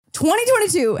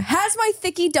2022, has my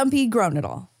thicky dumpy grown at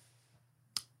all?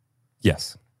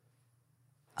 Yes.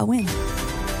 A win.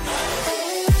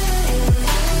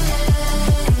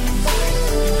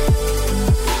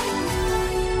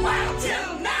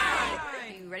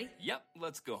 Yep,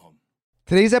 let's go home.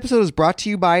 Today's episode is brought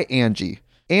to you by Angie.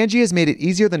 Angie has made it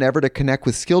easier than ever to connect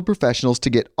with skilled professionals to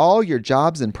get all your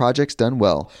jobs and projects done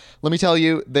well. Let me tell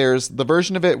you, there's the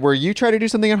version of it where you try to do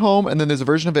something at home, and then there's a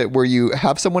version of it where you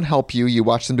have someone help you, you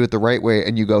watch them do it the right way,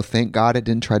 and you go, thank God I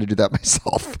didn't try to do that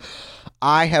myself.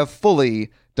 I have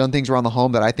fully done things around the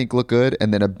home that I think look good,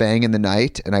 and then a bang in the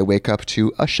night, and I wake up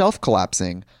to a shelf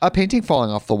collapsing, a painting falling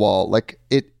off the wall.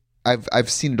 I've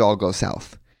seen it all go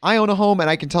south. I own a home, and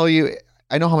I can tell you,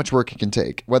 I know how much work it can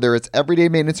take. Whether it's everyday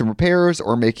maintenance and repairs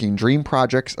or making dream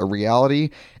projects a reality,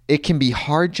 it can be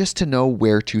hard just to know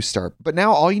where to start. But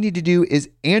now all you need to do is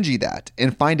Angie that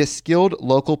and find a skilled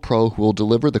local pro who will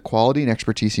deliver the quality and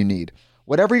expertise you need.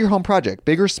 Whatever your home project,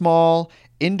 big or small,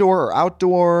 indoor or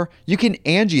outdoor, you can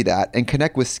Angie that and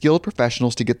connect with skilled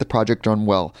professionals to get the project done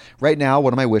well. Right now,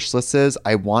 one of my wish lists is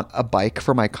I want a bike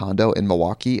for my condo in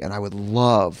Milwaukee, and I would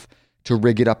love to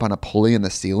rig it up on a pulley in the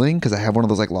ceiling because I have one of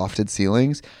those like lofted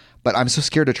ceilings, but I'm so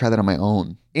scared to try that on my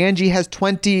own. Angie has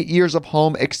 20 years of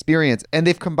home experience, and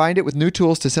they've combined it with new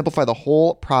tools to simplify the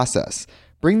whole process.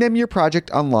 Bring them your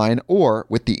project online or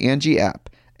with the Angie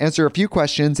app. Answer a few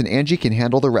questions and Angie can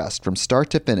handle the rest from start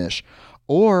to finish,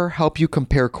 or help you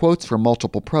compare quotes from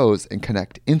multiple pros and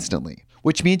connect instantly,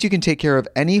 which means you can take care of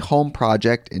any home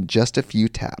project in just a few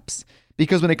taps.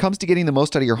 Because when it comes to getting the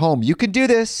most out of your home, you can do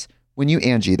this when you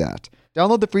Angie that.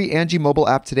 Download the free Angie mobile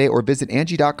app today or visit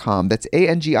Angie.com. That's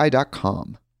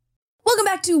ANGI.com. Welcome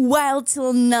back to Wild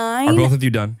Till 9. Are both of you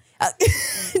done?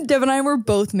 Dev and I were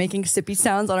both making sippy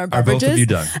sounds on our Are beverages. both of you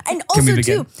done? And Can we also,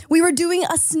 begin? too, we were doing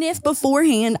a sniff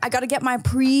beforehand. I got to get my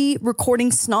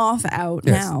pre-recording snuff out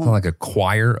Yeah, it's now. kind of like a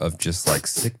choir of just like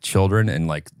sick children and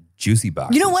like juicy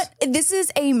boxes. You know what? This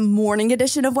is a morning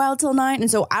edition of Wild Till 9,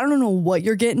 and so I don't know what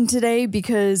you're getting today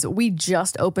because we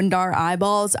just opened our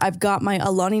eyeballs. I've got my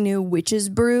Alani Nu Witch's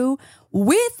Brew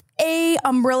with a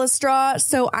umbrella straw,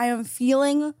 so I am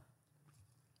feeling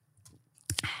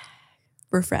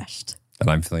refreshed.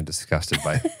 And I'm feeling disgusted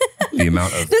by the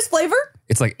amount of... This flavor?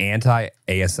 It's like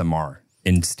anti-ASMR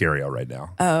in stereo right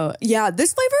now. Oh, yeah.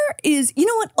 This flavor is, you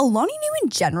know what? Alani Nu in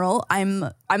general,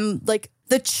 I'm like...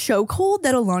 The chokehold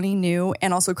that Alani Nu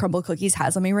and also Crumble Cookies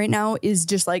has on me right now is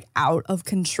just like out of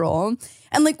control.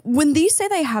 And like when these say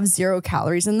they have 0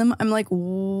 calories in them, I'm like,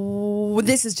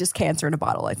 this is just cancer in a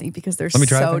bottle, I think, because they're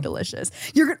so delicious.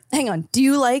 Hang on. Do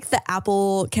you like the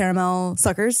apple caramel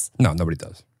suckers? No, nobody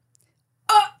does.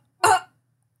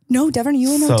 No, Devin, are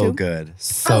you in them too? So good.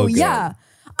 So good. Yeah.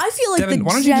 I feel like Devin,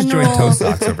 why don't you just join Toe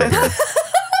Socks over here?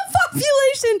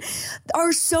 population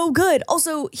are so good.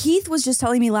 Also, Heath was just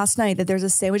telling me last night that there's a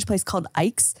sandwich place called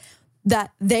Ike's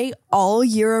that they all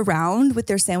year around with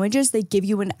their sandwiches, they give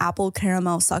you an apple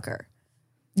caramel sucker.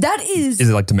 That is... Is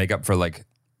it like to make up for like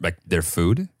their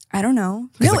food? I don't know.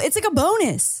 No, it's like a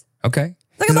bonus. Okay.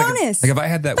 Like a bonus. Like if I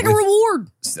had that like with a reward.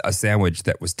 A sandwich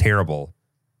that was terrible,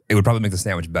 it would probably make the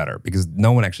sandwich better because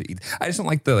no one actually eats. I just don't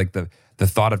like the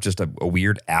thought of just a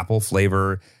weird apple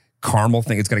flavor caramel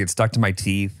thing. It's going to get stuck to my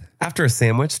teeth. After a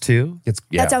sandwich too?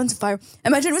 That sounds fire.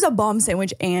 Imagine it was a bomb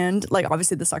sandwich and like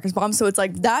obviously the sucker's bomb. So it's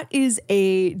like that is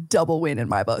a double win in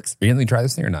my books. Are you going to try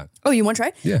this thing or not? Oh, you want to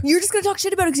try? Yeah. You're just going to talk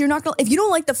shit about it because you're not going to, if you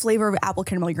don't like the flavor of apple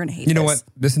caramel, you're going to hate it. You know what?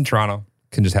 This in Toronto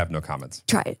can just have no comments.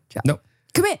 Try it. No.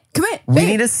 Commit. We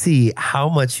need to see how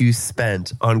much you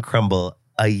spent on Crumble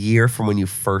a year from when you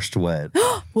first went.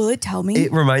 Will it tell me?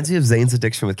 It reminds me of Zane's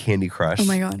addiction with Candy Crush. Oh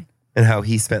my God. And how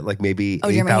he spent like maybe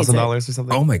 $8,000 or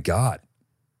something. Oh my God.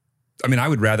 I mean, I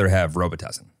would rather have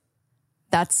Robitussin.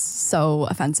 That's so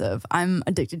offensive. I'm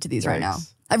addicted to these right now.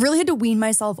 I've really had to wean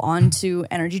myself onto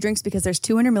energy drinks because there's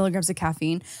 200 milligrams of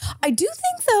caffeine. I do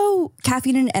think, though,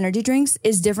 caffeine in energy drinks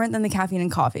is different than the caffeine in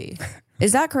coffee.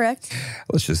 Is that correct?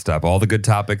 Let's just stop all the good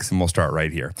topics and we'll start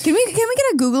right here. Can we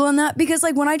get a Google on that? Because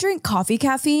like when I drink coffee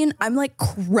caffeine, I'm like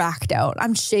cracked out.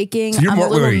 I'm shaking. So you're I'm more, a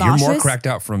little nauseous. You're more cracked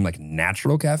out from like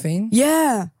natural caffeine?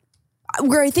 Yeah.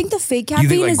 Where I think the fake caffeine you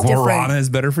think like is guarana different. is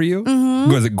better for you?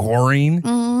 Mm-hmm. Was it gorine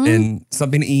and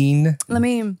something-ine? Let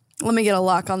me get a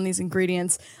lock on these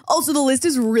ingredients. Also, the list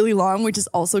is really long, which is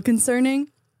also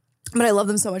concerning. But I love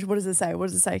them so much. What does it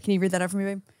say? Can you read that out for me,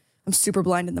 babe? I'm super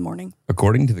blind in the morning.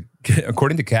 According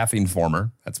to Caffeine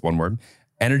Former, that's one word,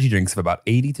 energy drinks have about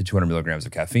 80 to 200 milligrams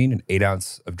of caffeine. An 8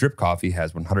 ounce of drip coffee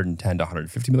has 110 to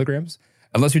 150 milligrams.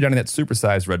 Unless you're downing that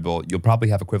supersized Red Bull, you'll probably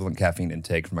have equivalent caffeine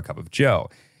intake from a cup of Joe.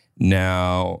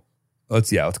 Now,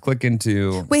 let's click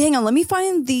into... Wait, hang on. Let me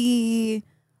find the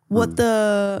what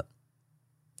the.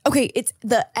 Okay, it's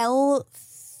the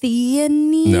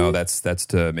L-theanine. No, that's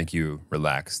to make you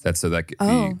relax. That's so that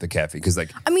the caffeine, because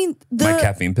like I mean my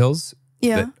caffeine pills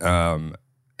Yeah. that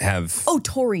have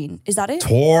taurine. Is that it?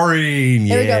 taurine.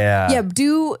 There we go. Yeah.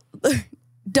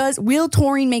 Will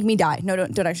taurine make me die? No,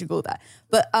 don't actually Google that.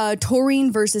 But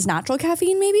taurine versus natural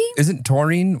caffeine, maybe? Isn't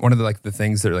taurine one of the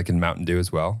things that are like in Mountain Dew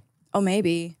as well? Oh,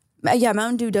 maybe. Yeah,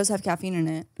 Mountain Dew does have caffeine in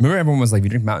it. Remember everyone was like, if you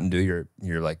drink Mountain Dew,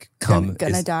 you're like cum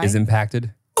Gonna die? is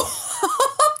impacted.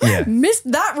 Yeah.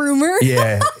 Missed that rumor.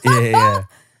 Yeah.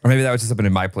 Or maybe that was just something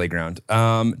in my playground.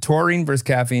 Taurine versus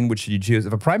caffeine, which should you choose?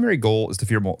 If a primary goal is to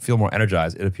feel more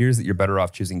energized, it appears that you're better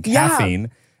off choosing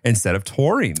caffeine instead of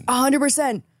taurine.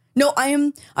 100%. No,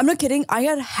 I'm not kidding. I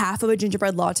had half of a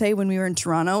gingerbread latte when we were in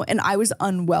Toronto, and I was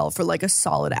unwell for like a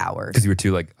solid hour. Because you were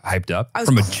too like hyped up I was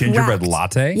from a gingerbread cracked.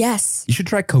 latte? Yes. You should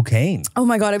try cocaine. Oh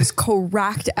my God, I was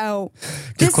cracked out.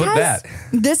 Just clip that.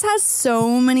 This has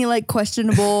so many like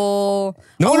questionable.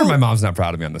 No wonder my mom's not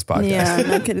proud of me on this podcast. Yeah, I'm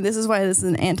not kidding. This is why this is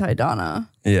an anti-Donna.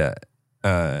 Yeah.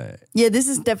 Yeah, this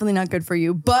is definitely not good for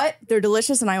you, but they're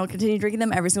delicious and I will continue drinking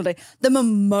them every single day. The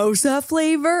mimosa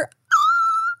flavor,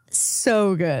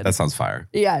 so good. That sounds fire.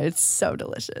 Yeah, it's so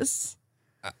delicious.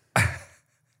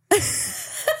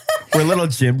 We're little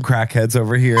gym crackheads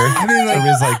over here. I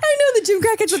know the gym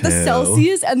crackheads with the Chill.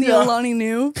 Celsius and the Alani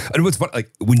Nu. And what's fun, like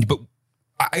but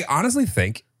I honestly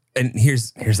think, and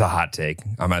here's a hot take.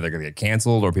 I'm either gonna get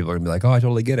canceled or people are gonna be like, oh, I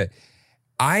totally get it.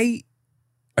 Are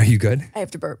you good? I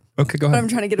have to burp. Okay, go ahead. But I'm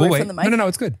trying to get away from the mic. No,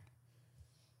 it's good.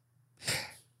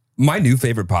 My new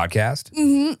favorite podcast,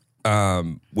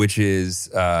 which is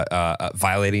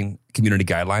Violating Community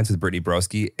Guidelines with Brittany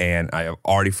Broski, and I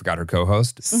already forgot her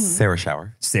co-host, Sarah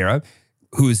Shower. Sarah,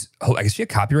 who's, is she a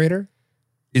copywriter?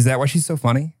 Is that why she's so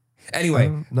funny? Anyway,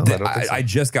 no, I don't think so. I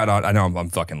just got on. I know I'm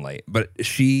fucking late, but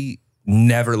she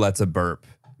never lets a burp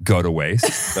go to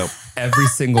waste. Nope. Every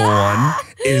single one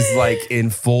is like in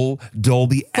full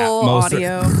Dolby Full Atmos.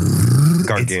 audio.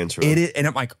 Gargantuan. And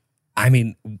I'm like, I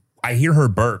mean, I hear her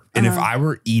burp, and if I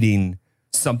were eating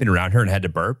something around her and had to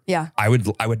burp, Yeah. I would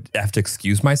have to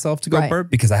excuse myself to go Right. burp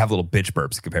because I have little bitch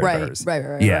burps compared to hers.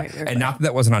 Right, Yeah, right. and not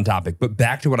that wasn't on topic, but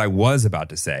back to what I was about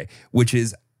to say, which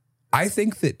is, I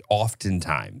think that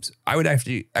oftentimes, I would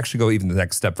actually go even the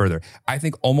next step further. I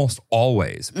think almost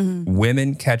always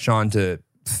women catch on to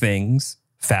things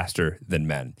faster than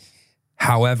men.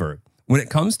 However, when it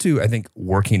comes to, I think,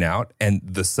 working out and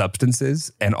the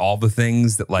substances and all the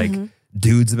things that like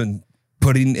dudes have been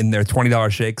putting in their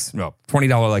 $20 shakes,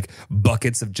 $20 like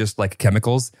buckets of just like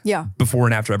chemicals Yeah. before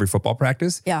and after every football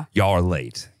practice, Yeah. y'all are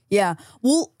late. Yeah.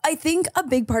 Well, I think a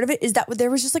big part of it is that there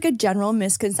was just like a general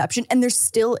misconception, and there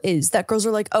still is, that girls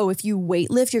are like, oh, if you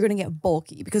weightlift, you're going to get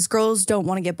bulky, because girls don't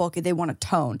want to get bulky. They want to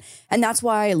tone. And that's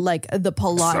why like the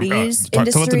Pilates tell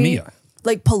it to industry, Mia.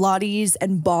 like Pilates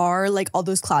and bar, like all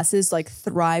those classes like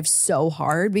thrive so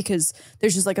hard, because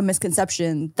there's just like a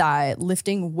misconception that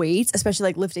lifting weights, especially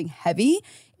like lifting heavy,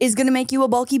 is going to make you a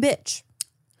bulky bitch.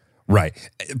 Right.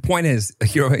 Point is,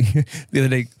 the other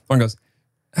day, Lauren goes,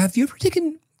 have you ever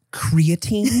taken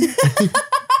creatine?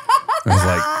 I was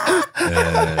like,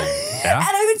 yeah.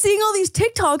 And I've been seeing all these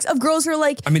TikToks of girls who are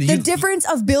like, the difference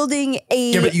of building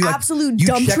a absolute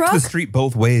dump checked truck. the street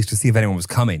both ways to see if anyone was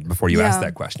coming before you asked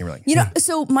that question. You were like, You know,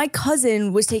 so my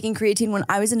cousin was taking creatine when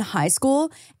I was in high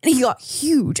school, and he got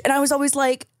huge. And I was always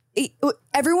like,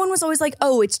 everyone was always like,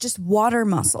 oh, it's just water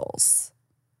muscles.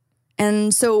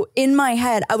 And so in my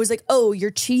head, I was like, oh,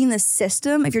 you're cheating the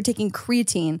system if you're taking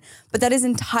creatine. But that is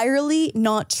entirely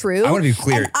not true. I want to be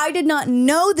clear. And I did not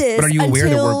know this. But are you aware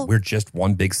that until- we're just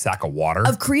one big sack of water?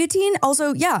 of creatine?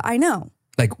 Also, yeah, I know.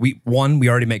 Like we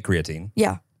already make creatine.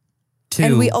 Yeah. Two,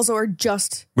 And we also are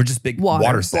just we're just big water,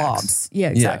 water sacks. blobs. Yeah,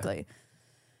 exactly.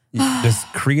 Does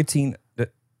creatine,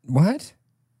 what?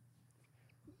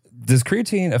 Does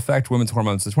creatine affect women's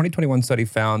hormones? The 2021 study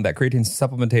found that creatine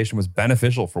supplementation was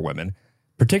beneficial for women,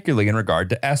 particularly in regard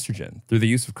to estrogen. Through the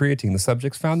use of creatine, the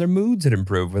subjects found their moods had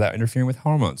improved without interfering with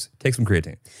hormones. Take some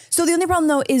creatine. So the only problem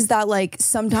though is that like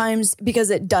sometimes, because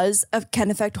it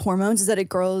can affect hormones, is that it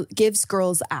gives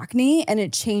girls acne, and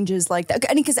it changes like that.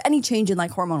 Because any change in like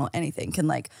hormonal anything can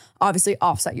like obviously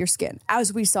offset your skin,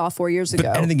 as we saw 4 years ago.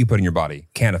 But anything you put in your body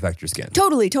can affect your skin.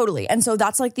 Totally. And so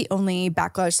that's like the only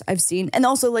backlash I've seen. And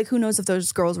also like, who knows if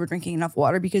those girls were drinking enough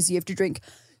water, because you have to drink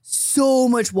so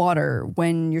much water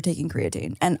when you're taking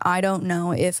creatine. And I don't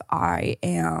know if I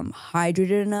am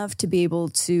hydrated enough to be able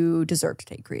to deserve to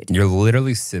take creatine. You're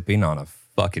literally sipping on a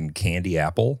fucking candy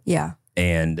apple. Yeah.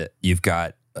 And you've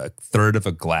got a third of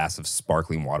a glass of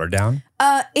sparkling water down.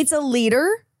 It's a liter.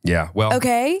 Yeah. Well,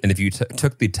 Okay. And if you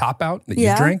took the top out that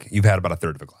Yeah. you drank, you've had about a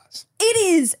third of a glass. It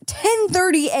is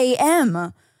 10:30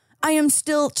 a.m. I am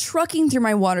still trucking through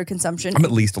my water consumption. I'm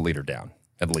at least a liter down.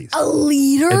 At least. A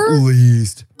liter? At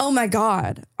least. Oh my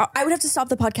God. I would have to stop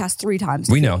the podcast 3 times.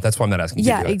 We know. That's why I'm not asking you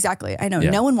Yeah, to do it. exactly. I know. Yeah.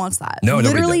 No one wants that. No, nobody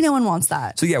Literally does. no one wants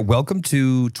that. So yeah, welcome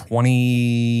to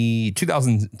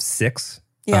 2006.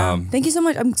 Yeah. Thank you so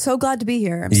much. I'm so glad to be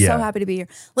here. I'm Yeah. so happy to be here.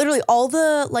 Literally all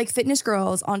the like fitness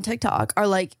girls on TikTok are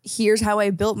like, here's how I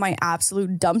built my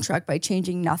absolute dump truck by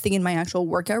changing nothing in my actual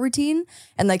workout routine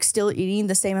and like still eating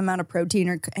the same amount of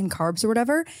protein and carbs or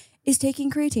whatever, is taking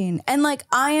creatine. And like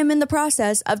I am in the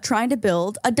process of trying to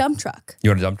build a dump truck. You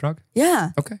want a dump truck?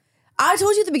 Yeah. Okay. I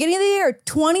told you at the beginning of the year,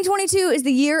 2022 is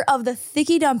the year of the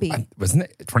thicky dumpy. Wasn't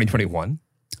it 2021?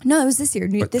 No, it was this year.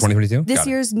 What, 2022? This Got it.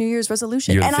 year's New Year's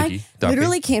resolution. Year of And the I thicky dumpy.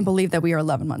 literally can't believe that we are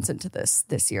 11 months into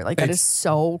this year. Like that It's- is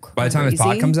so crazy. By the time this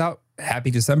pod comes out,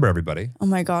 happy December, everybody. Oh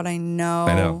my God, I know.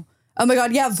 I know. Oh my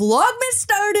God, yeah, Vlogmas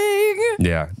starting.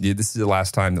 Yeah. This is the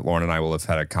last time that Lauren and I will have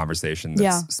had a conversation that's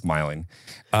Yeah. smiling.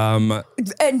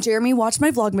 And Jeremy watched my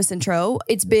Vlogmas intro.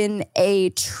 It's been a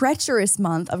treacherous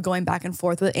month of going back and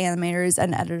forth with animators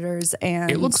and editors. And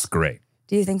It looks great.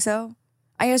 Do you think so?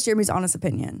 I asked Jeremy's honest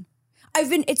opinion.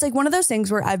 It's like one of those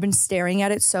things where I've been staring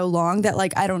at it so long that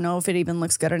like I don't know if it even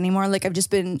looks good anymore. Like I've It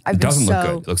been doesn't so, look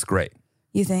good. It looks great.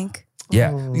 You think?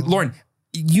 Yeah. Lauren,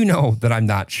 you know that I'm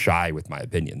not shy with my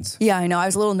opinions. Yeah, I know. I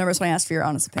was a little nervous when I asked for your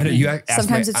honest I know opinion. you asked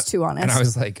Sometimes me- it's too honest. And I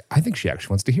was like, I think she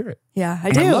actually wants to hear it. yeah, I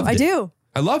And I do. loved I it. do.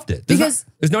 I loved it. Because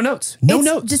there's no notes. No It's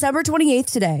notes. December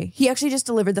 28th today. He actually just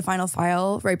delivered the final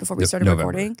file right before we Yep, started November.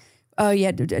 recording. Oh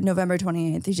yeah, November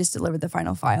 28th. He just delivered the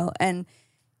final file. And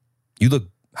You look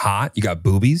hot. You got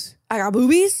boobies. I got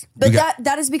boobies. But You got-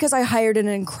 that is because I hired an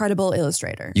incredible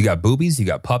illustrator. You got boobies. You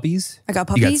got puppies. I got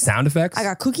You got puppies. sound effects. I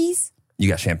got cookies. You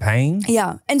got champagne.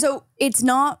 Yeah. And so it's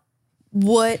not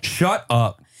what Shut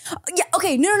up. yeah,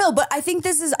 okay, no, but I think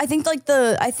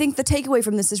the takeaway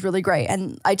from this is really great.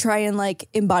 And I try and like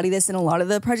embody this in a lot of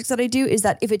the projects that I do is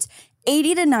that if it's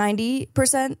 80 to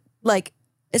 90% like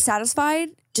satisfied,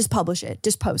 just publish it,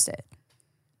 just post it.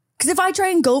 Because if I try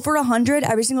and go for 100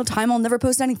 every single time, I'll never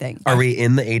post anything. Are we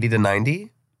in the 80 to 90%?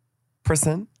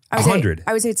 I would say- 100.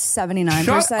 I would say it's 79%.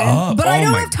 Shut up. But I Oh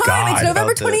don't my have time. God. It's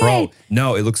November About this. 28th. Bro,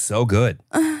 no, it looks so good.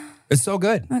 It's so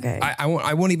good. Okay. I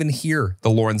won't even hear the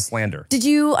Lauren slander. Did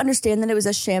you understand that it was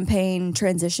a champagne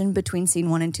transition between scene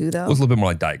 1 and 2 though? It was a little bit more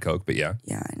like Diet Coke, but yeah.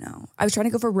 Yeah, I know. I was trying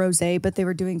to go for rosé, but they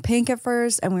were doing pink at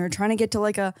first, and we were trying to get to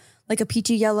like a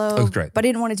peachy yellow. It looks great. But I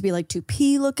didn't want it to be like too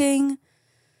pea looking.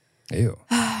 Ew.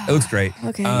 It looks great.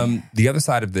 Okay. The other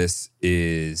side of this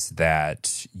is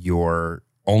that you're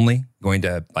only going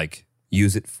to like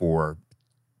use it for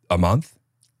a month.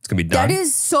 It's gonna be done. That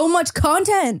is so much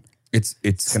content. It's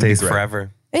gonna Stays be great.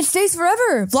 forever. It stays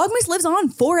forever. Vlogmas lives on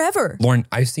forever. Lauren,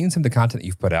 I've seen some of the content that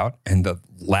you've put out and the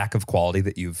lack of quality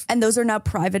that you've. And those are now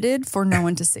privated for no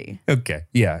one to see. Okay,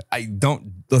 yeah.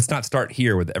 Let's not start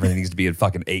here with everything needs to be in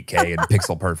fucking 8K and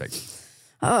pixel perfect.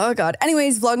 Oh God.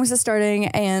 Anyways, Vlogmas is starting,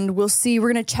 and we'll see. We're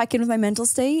gonna check in with my mental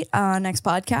state next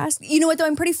podcast. You know what though?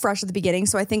 I'm pretty fresh at the beginning,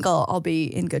 so I think I'll be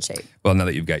in good shape. Well, now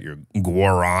that you've got your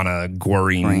guarana,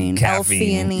 guarine,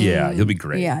 caffeine, L-theanine. yeah, you'll be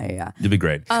great. Yeah. You'll be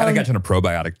great. And I got you on a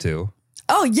probiotic too.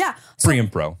 Oh yeah. So Pre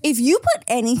and pro. if you put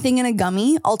anything in a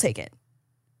gummy, I'll take it.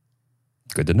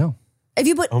 Good to know. If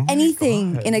you put Oh my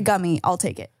anything God. in a gummy, I'll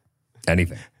take it.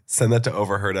 Anything. Send that to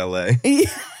Overheard LA.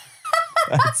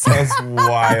 That sounds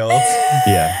wild.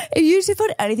 Yeah. If you just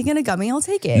put anything in a gummy, I'll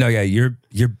take it. No, yeah, you're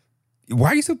why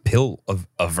are you so pill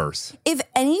averse? If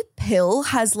any pill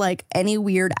has like any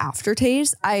weird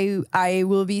aftertaste, I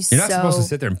will be You're not supposed to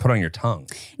sit there and put it on your tongue.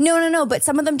 No. But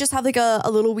some of them just have like a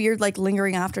little weird like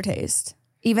lingering aftertaste,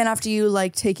 even after you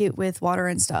like take it with water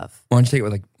and stuff. Why don't you take it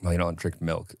with like, well, you don't drink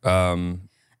milk.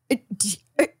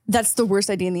 That's the worst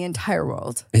idea in the entire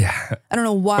world. Yeah. I don't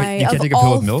know why. Wait, you can't of take a pill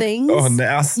all with milk? things. Oh,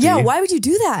 nasty. Yeah, why would you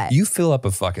do that? You fill up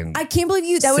a fucking I can't believe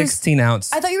you. That was.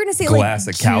 16-ounce I thought you were gonna say glass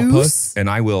like of cow juice. puss, and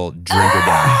I will drink her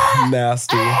down.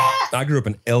 Nasty. I grew up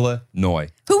in Illinois.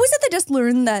 Who was it that just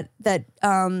learned that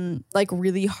like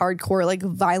really hardcore like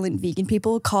violent vegan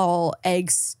people call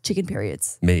eggs chicken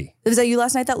periods? Me. Was that you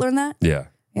last night that learned that? Yeah.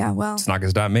 Yeah. Well, It's not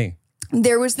gonna stop me.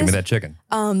 there was Give me this that chicken.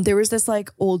 there was this like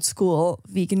old school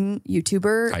vegan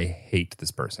YouTuber. I hate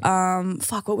this person.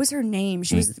 Fuck, what was her name?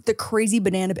 She was the crazy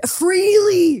banana.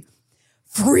 Freely.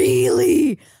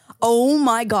 Oh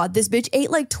my God, this bitch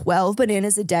ate like 12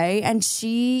 bananas a day, and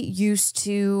she used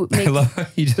to I make love how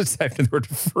you just typed in the word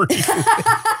free.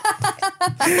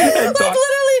 like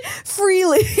literally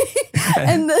freely.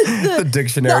 And The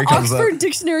dictionary comes up.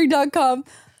 OxfordDictionary.com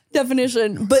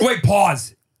definition. But Wait,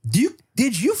 pause.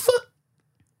 Did you fuck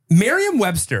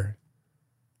Merriam-Webster?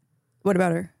 What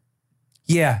about her?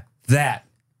 Yeah, that.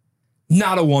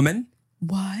 Not a woman.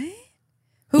 What?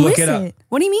 Who Look is it up. it?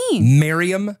 What do you mean?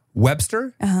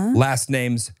 Merriam-Webster. Last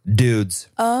name's Dudes.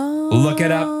 Oh. Look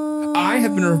it up. I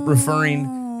have been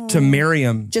referring to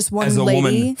Merriam Just one as a lady?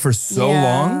 woman for so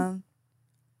long.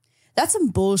 That's some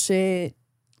bullshit.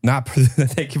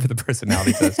 Thank you for the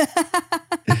personality test.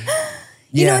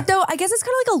 You know what though? I guess it's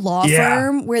kind of like a law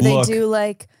firm where they do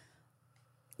like.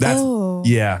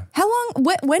 Yeah. How long?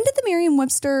 When did the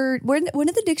Merriam-Webster? When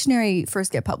did the dictionary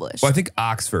first get published? Well, I think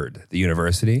Oxford, the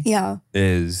university,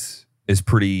 is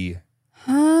pretty.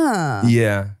 Huh.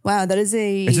 Yeah. Wow, that is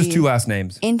a. It's just two last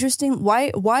names. Interesting.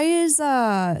 Why is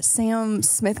Sam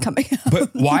Smith coming up? But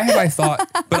why have I thought?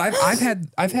 But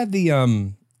I've had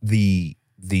the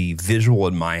visual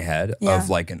in my head of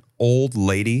like an old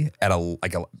lady at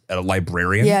a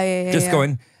librarian, just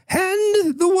going,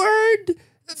 and the word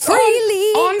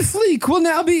freely on fleek will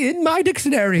now be in my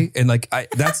dictionary, and like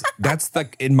that's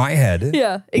like in my head.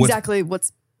 Yeah, exactly.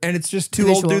 And it's just two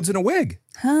old dudes in a wig.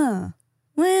 Huh.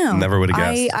 Wow. Never would have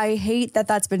guessed. I hate that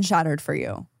that's been shattered for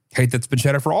you. Hate that's been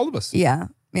shattered for all of us. Yeah.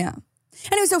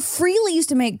 Anyway, so Freely used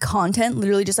to make content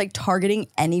literally just like targeting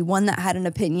anyone that had an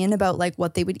opinion about like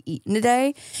what they would eat in a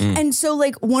day. And so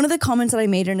like one of the comments that I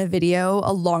made in a video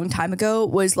a long time ago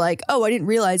was like, oh, I didn't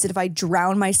realize that if I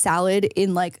drown my salad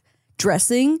in like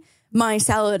dressing, my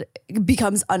salad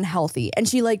becomes unhealthy. And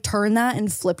she like turned that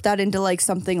and flipped that into like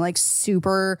something like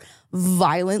super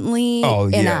violently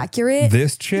inaccurate.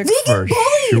 This chick Vegan for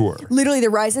bully! sure. Literally the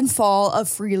rise and fall of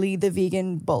Freely, the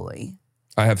vegan bully.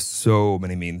 I have so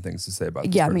many mean things to say about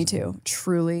this person. Me too.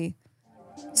 Truly.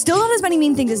 Still not as many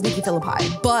mean things as Nikki Phillippi,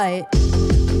 but...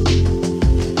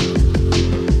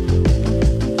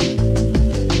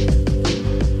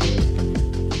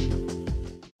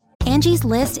 Angie's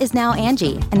List is now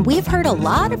Angie, and we've heard a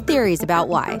lot of theories about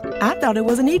why. I thought it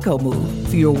was an eco move.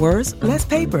 Fewer words, less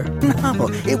paper. No,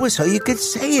 it was so you could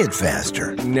say it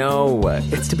faster. No,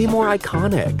 it's to be more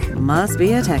iconic. Must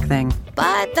be a tech thing.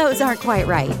 But those aren't quite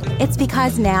right. It's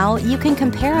because now you can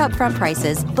compare upfront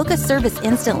prices, book a service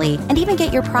instantly, and even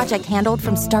get your project handled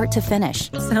from start to finish.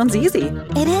 Sounds easy.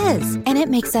 It is, and it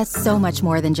makes us so much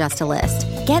more than just a list.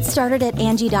 Get started at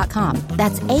Angie.com.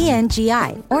 That's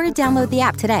ANGI, or download the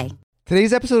app today.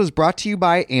 Today's episode is brought to you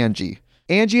by Angie.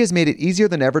 Angie has made it easier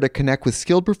than ever to connect with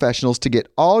skilled professionals to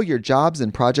get all your jobs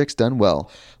and projects done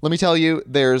well. Let me tell you,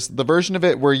 there's the version of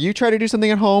it where you try to do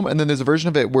something at home, and then there's a version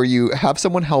of it where you have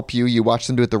someone help you, you watch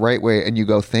them do it the right way, and you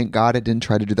go, thank God I didn't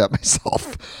try to do that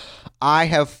myself. I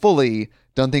have fully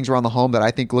done things around the home that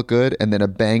I think look good, and then a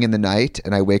bang in the night,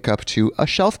 and I wake up to a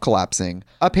shelf collapsing,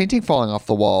 a painting falling off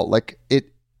the wall. Like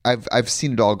I've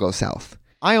seen it all go south.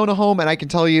 I own a home, and I can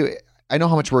tell you, I know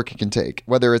how much work it can take.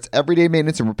 Whether it's everyday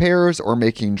maintenance and repairs or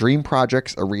making dream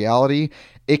projects a reality,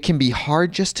 it can be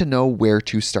hard just to know where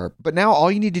to start. But now all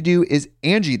you need to do is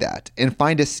Angie that and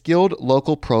find a skilled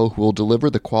local pro who will deliver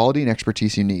the quality and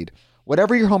expertise you need.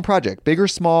 Whatever your home project, big or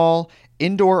small,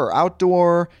 indoor or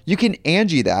outdoor, you can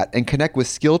Angie that and connect with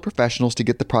skilled professionals to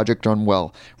get the project done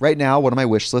well. Right now, one of my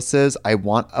wish lists is I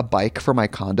want a bike for my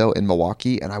condo in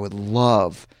Milwaukee, and I would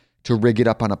love to rig it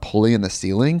up on a pulley in the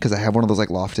ceiling because I have one of those like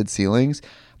lofted ceilings,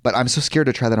 but I'm so scared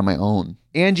to try that on my own.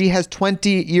 Angie has 20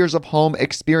 years of home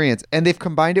experience, and they've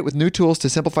combined it with new tools to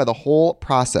simplify the whole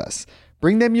process.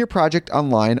 Bring them your project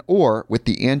online or with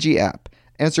the Angie app.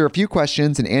 Answer a few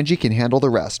questions and Angie can handle the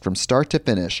rest from start to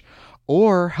finish,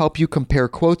 or help you compare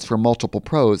quotes from multiple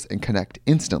pros and connect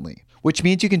instantly, which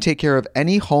means you can take care of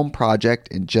any home project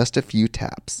in just a few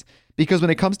taps. Because when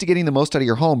it comes to getting the most out of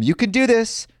your home, you can do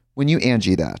this when you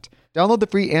Angie that. Download the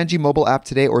free Angie mobile app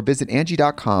today or visit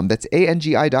Angie.com. That's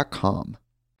ANGI.com.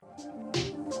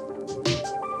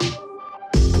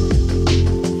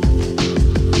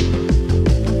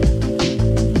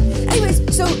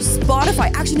 Anyways, so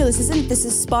Spotify, actually no, this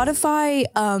is Spotify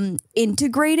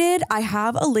integrated. I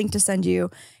have a link to send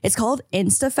you. It's called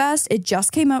InstaFest. It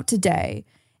just came out today.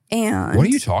 And What are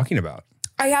you talking about?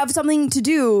 I have something to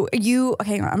do.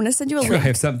 Hang on, I'm going to send you a I link.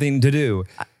 have something to do.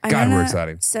 God, we're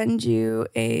excited. Send you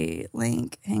a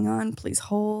link. Hang on, please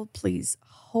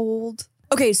hold.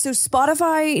 Okay, so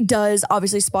Spotify does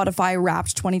obviously Spotify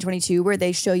Wrapped 2022, where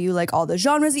they show you like all the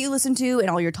genres that you listen to and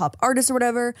all your top artists or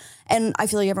whatever. And I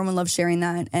feel like everyone loves sharing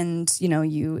that. And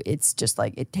it's just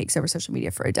like it takes over social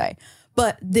media for a day.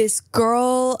 But this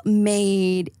girl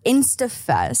made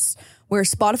InstaFest, where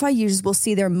Spotify users will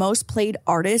see their most played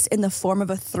artists in the form of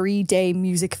a 3-day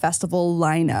music festival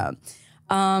lineup.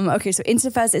 Okay, so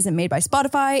InstaFest isn't made by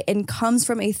Spotify and comes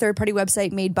from a third-party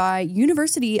website made by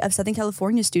University of Southern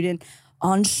California student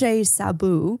Anshe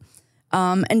Sabu.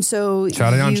 And so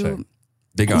Shout out Anshe.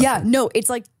 Big Anshe. Yeah, no, it's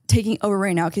like taking over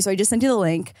right now. Okay, so I just sent you the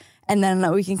link and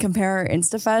then we can compare our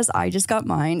InstaFest. I just got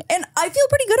mine and I feel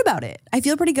pretty good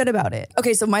about it.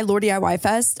 Okay, so my Lord DIY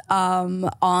Fest I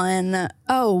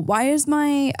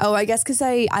guess because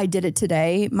I did it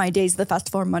today. My days of the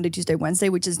festival are Monday, Tuesday, Wednesday,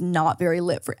 which is not very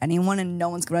lit for anyone and no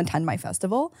one's going to attend my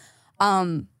festival.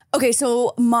 Okay,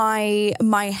 so my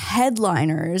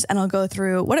headliners, and I'll go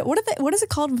through what is it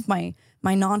called with my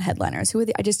non-headliners? Who are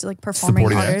I just like performing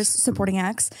supporting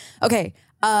acts. Okay,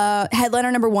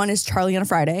 headliner number 1 is Charlie on a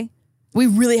Friday. We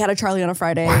really had a Charlie on a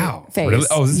Friday phase. Really?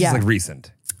 Oh, this is like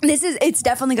recent. It's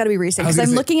definitely got to be recent because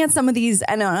I'm looking at some of these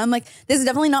and I'm like, this is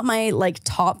definitely not my like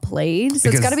top played, so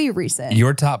it's got to be recent.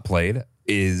 Your top played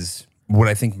is what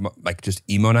I think like just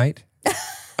emo night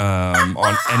on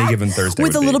any given Thursday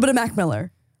with a little bit of Mac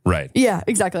Miller. Right. Yeah,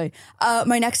 exactly.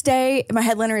 My next day, my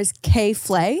headliner is K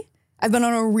Flay. I've been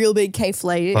on a real big K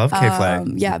Flay. Love K Flay.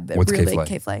 Yeah, what's real K-Flay? big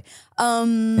K Flay.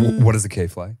 What is a K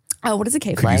Flay? Oh, what is a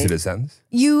K Could you Flay? use it as a sentence?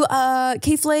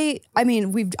 K Flay. I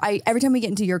mean, every time we get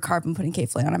into your car, I'm putting K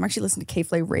Flay on. I'm actually listening to K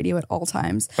Flay radio at all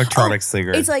times. Electronic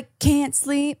singer. It's like can't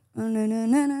sleep. Oh,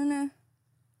 no.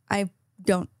 I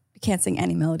can't sing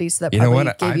any melodies, so that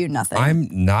probably gave you nothing. I'm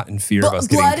not in fear of us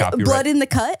getting copyright. Blood in the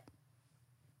Cut.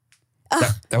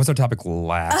 That was our topic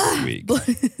last week.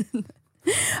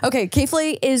 Okay, K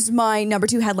Flay is my number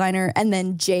 2 headliner, and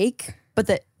then Jake, but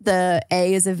the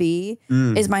A is a V,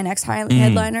 is my next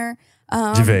headliner.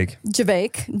 Javake.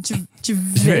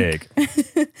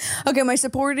 Okay, my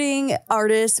supporting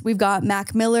artists, we've got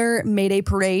Mac Miller, Mayday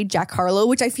Parade, Jack Harlow,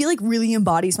 which I feel like really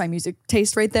embodies my music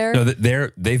taste right there. No,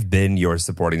 they've been your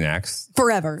supporting acts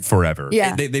Forever.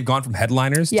 Yeah. They've gone from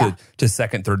headliners to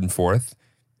second, third, and fourth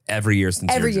every year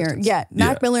since every your year. existence. Yeah.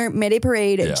 Mac Miller, Mayday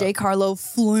Parade, Jake Harlow,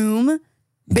 Flume.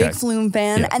 Big Flume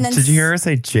fan. Yeah. And then Did you hear her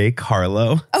say Jake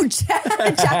Harlow? Oh, Jack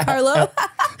Harlow.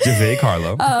 Javake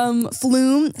Harlow.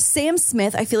 Flume, Sam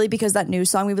Smith, I feel like because that new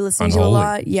song we've been listening to a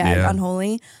lot. Yeah,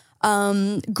 Unholy.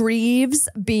 Greaves,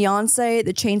 Beyonce,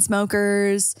 the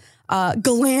Chainsmokers,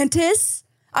 Galantis.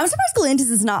 I'm surprised Galantis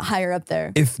is not higher up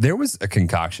there. If there was a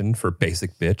concoction for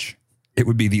basic bitch, it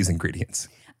would be these ingredients.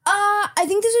 I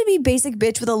think this would be basic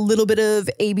bitch with a little bit of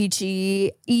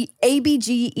ABG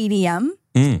EDM.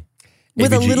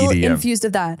 With ABG a little EDM. infused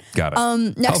of that. Got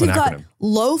it. Next Hell of we've an got acronym.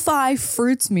 lo-fi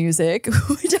fruits music,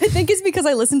 which I think is because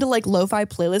I listen to like lo-fi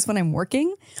playlists when I'm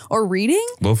working or reading.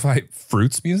 Lo-fi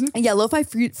fruits music? Yeah, lo-fi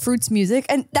fruits music.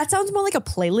 And that sounds more like a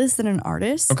playlist than an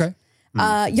artist. Okay.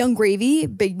 Young Gravy,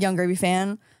 big Young Gravy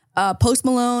fan. Post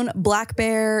Malone, Black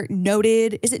Bear,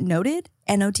 Noted. Is it Noted?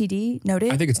 N-O-T-D?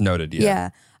 Noted? I think it's noted, yeah.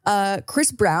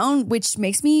 Chris Brown, which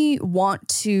makes me want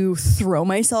to throw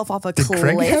myself off a Did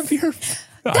Craig cliff. have your...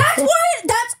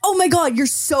 Oh my God, you're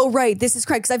so right. This is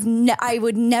correct because I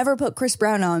would never put Chris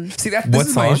Brown on See, this What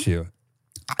is my song? issue.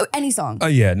 any song. Oh,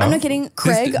 yeah. No. I'm not kidding.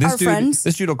 Craig, our friend,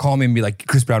 This dude will call me and be like,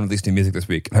 Chris Brown released new music this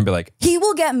week. And I'll be like, he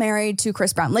will get married to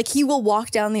Chris Brown. Like he will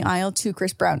walk down the aisle to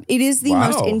Chris Brown. It is the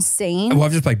most insane well,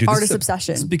 I'm just like, dude, artist this is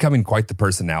obsession. This is becoming quite the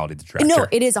personality detractor. No,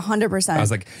 it is 100%. I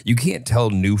was like, you can't tell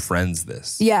new friends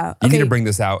this. Yeah, You need okay. to bring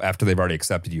this out after they've already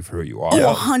accepted you for who you are.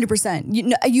 Oh, 100%.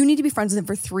 You need to be friends with him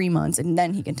for 3 months and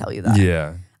then he can tell you that.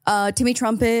 Yeah. Timmy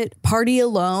Trumpet, Party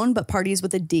Alone, but parties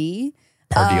with a D.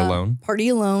 Party Alone. Party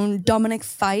Alone, Dominic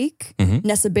Fike,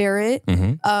 Nessa Barrett,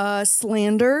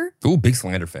 Slander, Ooh, big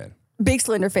Slander fan. big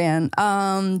Slander fan.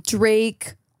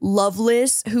 Drake,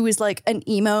 Loveless, who is like an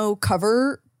emo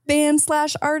cover band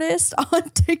 / artist on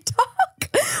TikTok,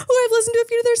 who I've listened to a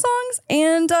few of their songs.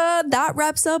 And that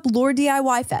wraps up Lord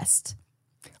DIY Fest.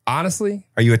 Honestly,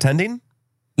 Are you attending?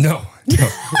 no,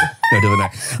 definitely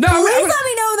not. No, Please let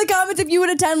me know in the comments if you would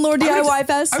attend Lord DIY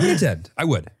Fest. I would attend. I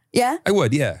would. Yeah? I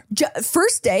would, yeah.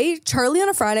 First day, Charlie on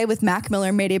a Friday with Mac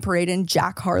Miller, Mayday Parade, and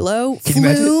Jack Harlow. Can you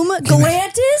imagine- Flume,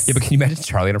 Galantis. Yeah, but can you imagine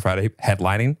Charlie on a Friday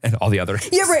headlining and all the other?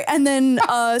 Yeah, right. And then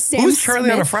Sam Who's Charlie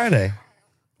Smith. on a Friday?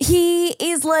 He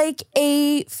is like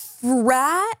a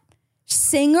frat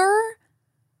singer,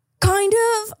 kind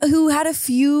of, who had a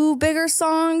few bigger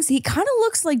songs. He kind of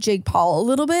looks like Jake Paul a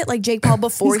little bit, like Jake Paul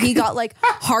before he got like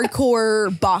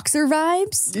hardcore boxer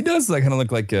vibes. He does like kind of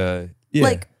look like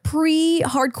Like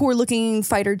pre-hardcore looking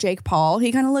fighter Jake Paul.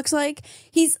 He kind of looks like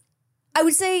I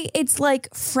would say it's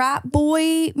like frat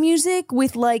boy music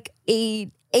with like a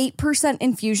 8%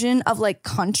 infusion of like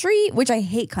country, which I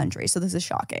hate country, so this is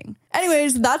shocking.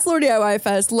 Anyways, that's Lord DIY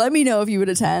Fest. Let me know if you would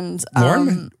attend.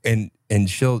 Lauren and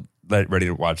she'll ready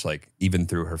to watch like even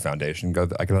through her foundation go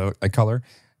I color.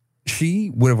 She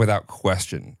would have without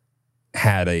question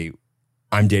had a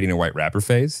I'm dating a white rapper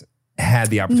phase had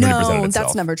the opportunity to present No, itself.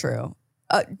 that's never true.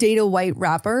 date a white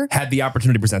rapper. Had the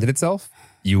opportunity presented itself,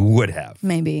 you would have.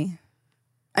 Maybe.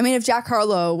 I mean, if Jack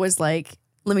Harlow was like,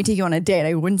 let me take you on a date,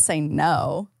 I wouldn't say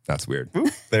no. That's weird.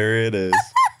 There it is.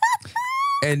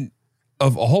 And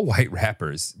of all white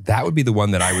rappers, that would be the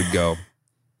one that I would go,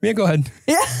 yeah, go ahead.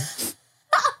 Yeah.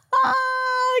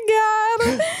 Oh,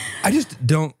 God. I just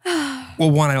don't.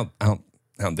 Well, one, I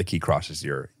don't think he crosses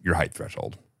your height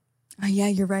threshold. Oh, yeah,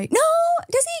 you're right. No,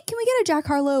 does he? Can we get a Jack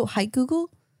Harlow height Google?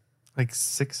 Like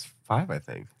 6'5", I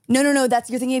think. No. That's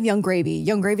you're thinking of Young Gravy.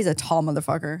 Young Gravy's a tall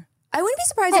motherfucker. I wouldn't be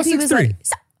surprised if he was 6'3". like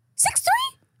 6'3".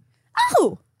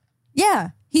 Oh, yeah.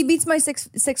 He beats my 6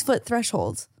 foot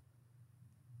threshold.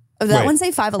 Oh, that Wait. one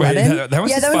say 5'11"? Wait, that one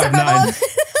yeah, says that one said 5'9".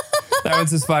 5'11". That one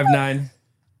says 5'9".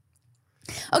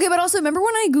 Okay, but also remember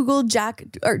when I Googled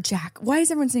Jack, why is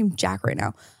everyone's name Jack right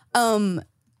now?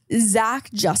 Zach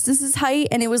Justice's height,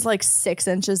 and it was like 6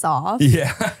 inches off.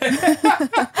 Yeah.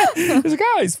 This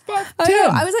guy's 5'10". I know.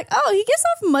 I was like, oh, he gives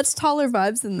off much taller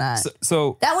vibes than that.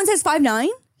 So That one says 5'9".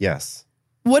 Yes.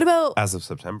 What about, As of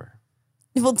September.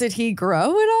 well, did he grow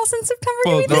at all since September?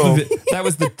 well, do we think? that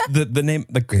was the name.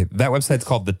 Okay, that website's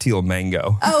called the Teal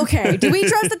Mango. Okay. Do we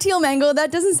trust the Teal Mango?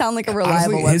 That doesn't sound like a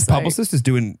reliable Honestly, his website. publicist is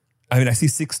doing. I mean, I see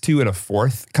 6'2" and a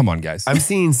fourth. Come on, guys. I'm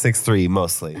seeing 6'3"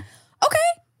 mostly. Okay.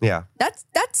 Yeah. That's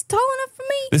tall enough for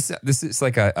me. This is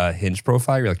like a Hinge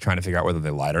profile. You're like trying to figure out whether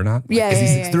they lied or not. Like, Yeah, is he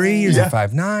yeah, 6'3"? yeah, Is he yeah.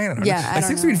 5'9"? I don't know. Yeah, I Like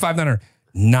don't 6'3" and 5'9" are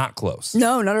not close.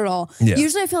 No, not at all. Yeah.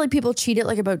 Usually I feel like people cheat at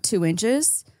like about 2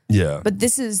 inches, Yeah. but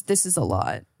this is a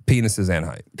lot. Penises and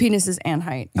height. Penises and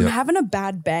height. I'm Yep. having a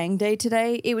bad bang day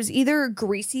today. It was either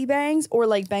greasy bangs or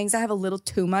like bangs that have a little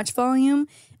too much volume.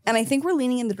 And I think we're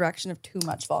leaning in the direction of too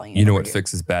much volume. You know over what here.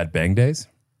 fixes bad bang days?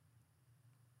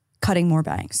 Cutting more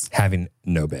bangs. Having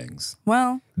no bangs.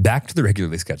 Well, Back to the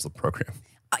regularly scheduled program.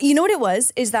 you know what it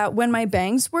was? Is that when my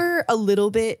bangs were a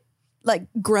little bit like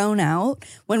grown out,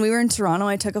 when we were in Toronto,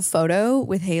 I took a photo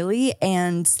with Haley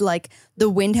and like the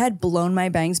wind had blown my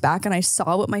bangs back and I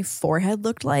saw what my forehead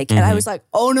looked like. And I was like,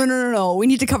 oh, no. We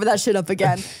need to cover that shit up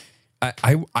again.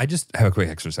 I just have a quick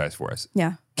exercise for us.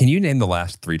 Yeah. Can you name the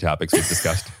last 3 topics we've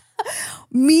discussed?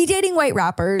 Me dating white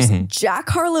rappers, Jack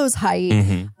Harlow's height,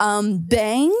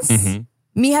 bangs,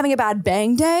 me having a bad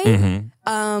bang day.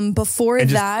 Before And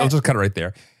that, I'll just cut it right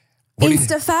there. What do you-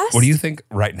 InstaFest. What do you think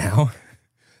right now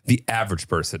the average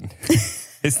person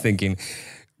is thinking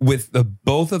with the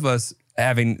both of us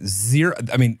having zero?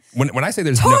 I mean, when I say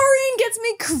there's no, Taurine gets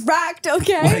me cracked,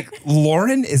 okay? like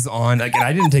Lauren is on, like, and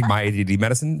I didn't take my ADD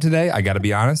medicine today, I got to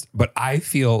be honest, but I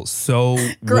feel so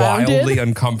Grounded. wildly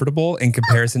uncomfortable in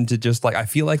comparison to just like, I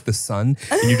feel like the sun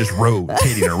and you're just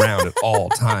rotating around at all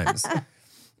times.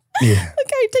 Yeah.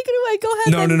 Okay, take it away. Go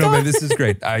ahead. No, Go babe, ahead. this is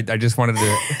great. I just wanted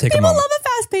to take a People moment. love a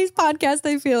fast-paced podcast,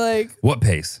 I feel like. What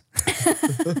pace?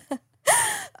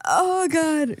 Oh,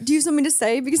 God. Do you have something to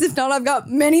say? Because if not, I've got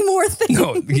many more things.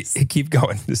 No, keep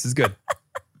going. This is good.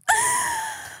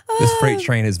 This freight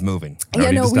train is moving. I don't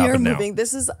Yeah, need no, to we stop are it now. moving.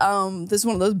 This is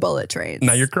one of those bullet trains.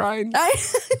 Now you're crying.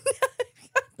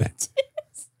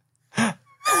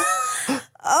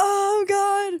 Oh,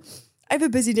 God. I have a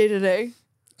busy day today.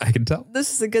 I can tell.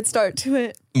 This is a good start to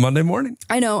it. Monday morning.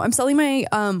 I know. I'm selling my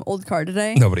old car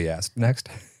today. Nobody asked. Next.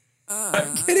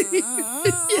 I'm kidding.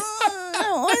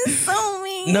 Oh, it's so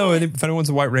mean. No, and if anyone's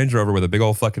a white Range Rover with a big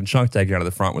old fucking chunk taken out of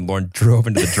the front when Lauren drove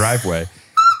into the driveway,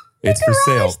 it's for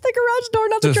sale. The garage door,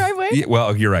 not the Just- driveway. yeah,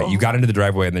 well, you're right. You got into the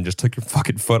driveway and then just took your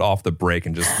fucking foot off the brake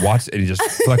and just watched and you just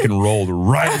fucking rolled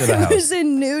right into the I house. was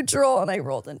in neutral and I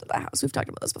rolled into the house. We've talked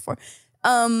about this before.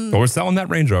 But we're selling that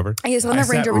Range Rover. Yeah, selling that I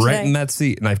Range sat Rover right today. in that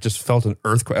seat and I just felt an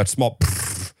earthquake, a small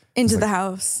Into the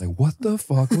house. like, what the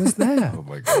fuck was that? Oh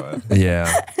my God.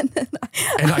 Yeah.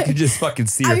 And I could just fucking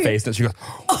see her face and she goes,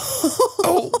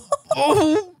 oh.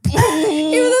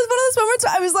 It was one of those moments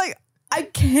where I was like, I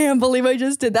can't believe I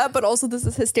just did that. But also, this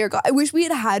is hysterical. I wish we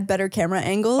had had better camera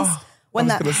angles when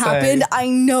that gonna happened. say. I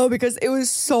know, because it was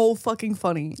so fucking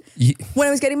funny. Ye- When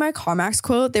I was getting my CarMax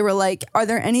quote, they were like, are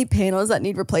there any panels that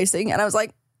need replacing? And I was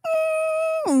like,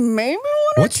 maybe one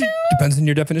or What two. depends on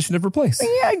your definition of replace.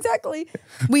 Yeah, exactly.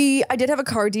 I did have a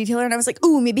car detailer and I was like,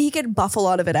 ooh, maybe he could buff a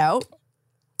lot of it out.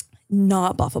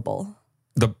 Not buffable.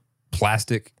 The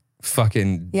plastic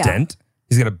fucking Yeah. dent.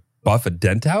 He's gonna buff a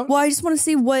dent out. Well, I just want to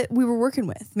see what we were working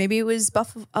with. Maybe it was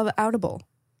outable.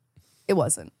 It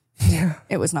wasn't. Yeah.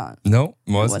 It was not. No,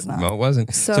 was not. No, it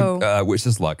wasn't. So- wish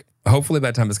us luck. Hopefully, by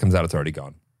the time this comes out, it's already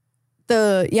gone.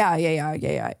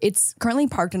 Yeah. It's currently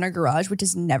parked in our garage, which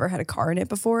has never had a car in it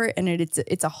before, and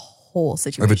it's a whole We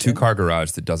situation. have a 2-car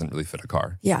garage that doesn't really fit a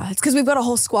car. Yeah, it's because we've got a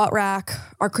whole squat rack,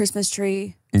 our Christmas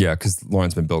tree, Yeah, because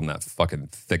Lauren's been building that fucking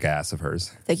thick ass of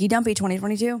hers. Thicky Dumpy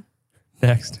 2022.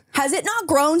 Next. Has it not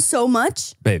grown so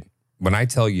much? Babe, when I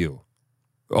tell you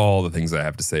all the things I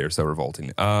have to say are so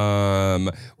revolting.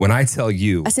 When I tell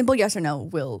you, A simple yes or no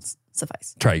will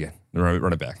suffice. try again.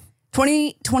 Run it back.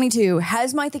 2022,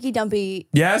 has my Thicky Dumpy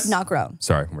Yes. not grown?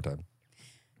 Sorry, one more time.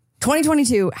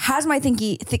 2022, has my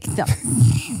no.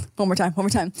 One more time.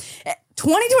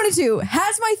 2022,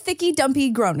 has my Thicky Dumpy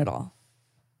grown at all?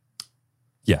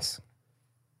 Yes.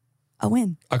 A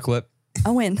win. A clip.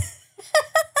 A win.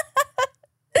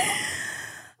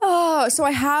 Oh, so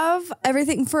I have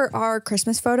everything for our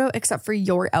Christmas photo except for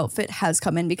your outfit has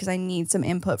come in because I need some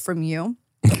input from you.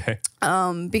 Okay.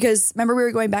 Because remember we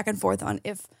were going back and forth on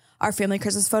if our family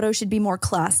Christmas photo should be more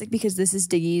classic because this is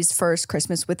Diggy's first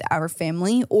Christmas with our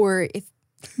family, or if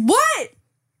what?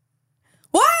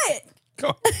 Go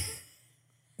on.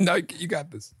 No, you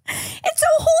got this. It's so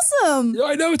wholesome. Yeah,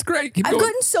 I know. It's great. Keep I've going.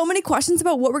 gotten so many questions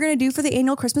about what we're going to do for the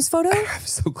annual Christmas photo. I'm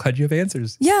so glad you have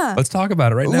answers. Yeah. Let's talk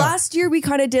about it right now. Last year we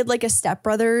kind of did like a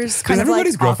stepbrothers kind Does of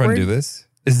everybody's like girlfriend awkward. do this?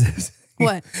 Is this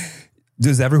What?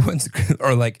 Does everyone's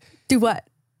or like Do what?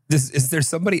 is there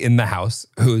somebody in the house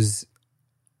who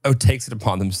takes it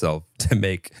upon themselves to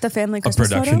make The family a Christmas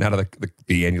production photo? out of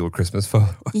the annual Christmas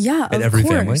photo? Yeah, in of every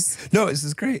course. family. No, this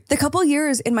is great. The couple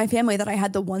years in my family that I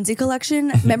had the onesie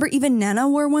collection, remember even Nana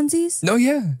wore onesies? No,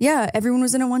 yeah. Yeah, everyone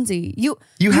was in a onesie. You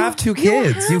have two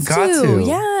kids. You have got to.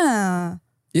 Yeah.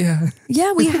 Yeah.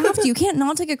 Yeah, we have to. You can't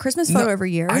not take a Christmas photo No,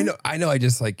 every year. I know. I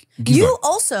just like You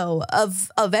also, of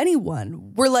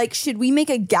anyone, were like, should we make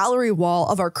a gallery wall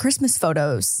of our Christmas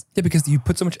photos? Yeah, because you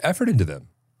put so much effort into them.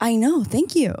 I know.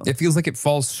 Thank you. It feels like it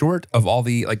falls short of all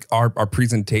the like our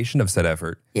presentation of said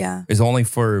effort Yeah. is only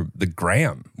for the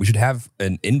gram. We should have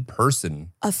an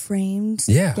in-person. A framed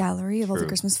Yeah. gallery of all the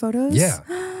Christmas photos? Yeah.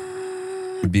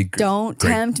 It'd be Don't great.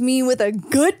 tempt me with a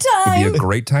good It'd time. be a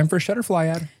great time for a Shutterfly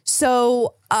ad.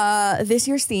 So this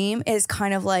year's theme is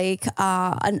kind of like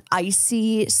an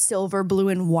icy silver, blue,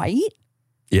 and white.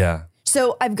 Yeah.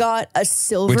 So I've got a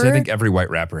silver. Which I think every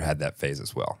white rapper had that phase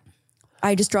as well.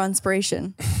 I just draw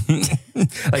inspiration.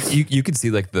 Like you could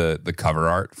see like the cover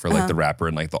art for Uh-huh. like the rapper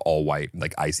in like the all white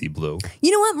like icy blue.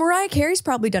 You know what? Mariah Carey's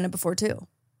probably done it before too.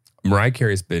 Mariah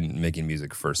Carey's been making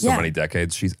music for so Yeah. many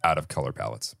decades. She's out of color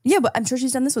palettes. Yeah, but I'm sure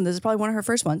she's done this one. This is probably one of her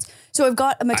first ones. So I've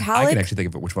got a I metallic. can actually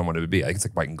think of which one would it be. I think it's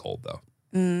like white and gold though.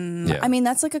 Yeah. I mean,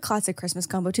 that's like a classic Christmas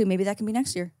combo too. Maybe that can be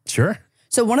next year. Sure.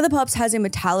 So one of the pups has a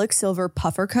metallic silver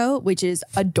puffer coat, which is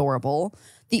adorable.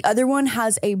 The other one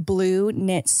has a blue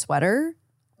knit sweater,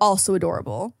 also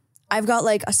adorable. I've got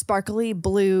like a sparkly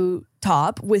blue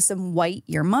top with some white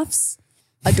earmuffs.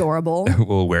 Adorable.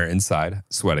 We'll wear inside,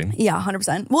 sweating. Yeah,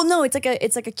 100%. Well, no, it's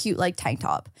like a cute like tank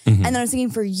top. And then I was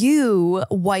thinking for you,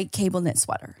 white cable knit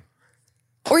sweater.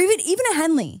 Or even a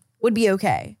Henley would be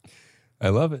okay. I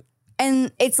love it.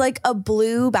 And it's like a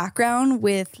blue background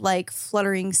with like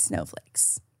fluttering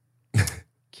snowflakes.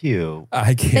 Cute.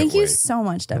 I can't Thank you wait. so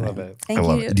much, Devin. love it. Thank I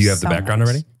love you. it. Do you have the so background much.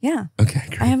 already? Yeah. Okay,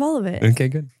 great. I have all of it. Okay,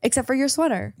 good. Except for your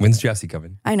sweater. When's Jesse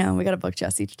coming? I know. We got to book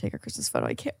Jesse to take our Christmas photo.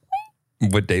 I can't.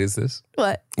 What date is this?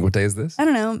 What? What day is this? I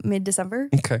don't know. Mid-December,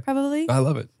 Okay. probably. I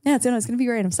love it. Yeah, it's going to be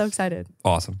great. I'm so excited.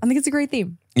 Awesome. I think it's a great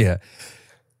theme. Yeah.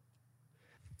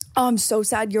 Oh, I'm so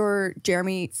sad your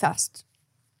Jeremy Fest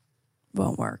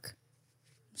won't work.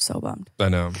 So bummed. I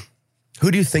know. Who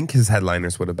do you think his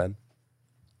headliners would have been?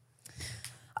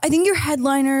 I think your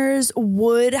headliners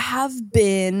would have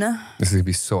been This is gonna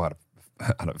be so out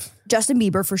of. Justin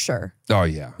Bieber for sure. Oh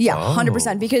yeah. Yeah,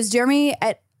 100%. Because Jeremy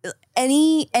at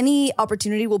any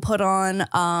opportunity will put on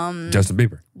Justin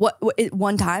Bieber. what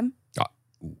one time?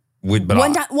 But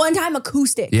One time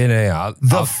acoustic. Yeah.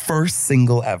 The first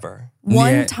single ever.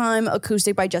 One time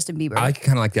acoustic by Justin Bieber. I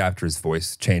kind of like that after his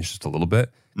voice changed just a little bit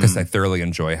because I thoroughly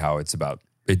enjoy how it's about.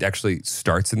 It actually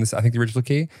starts in this, I think, the original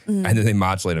key, and then they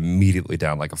modulate immediately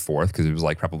down like a fourth because it was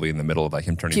like probably in the middle of like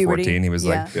him turning Puberty. 14. He was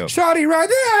Yeah. like, "Shawty, right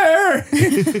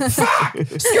there, fuck,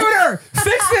 Scooter,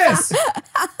 fix this."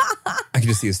 I can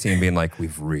just see his team being like,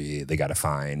 "We've really got to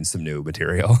find some new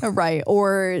material." Right.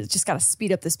 Or just got to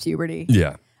speed up this puberty.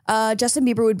 Yeah, Justin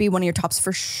Bieber would be one of your tops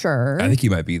for sure. I think he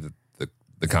might be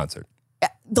the concert.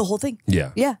 The whole thing.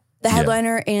 Yeah. Yeah. The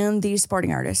headliner and the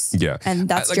supporting artist. Yeah. And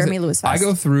that's Like I Jeremy said, Lewis Fest. I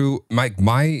go through my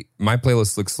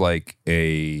playlist looks like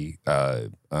a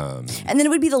and then it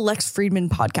would be the Lex Friedman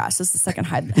podcast as the second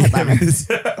headliner.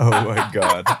 Oh my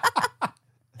God.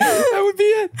 that would be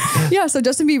it. Yeah. So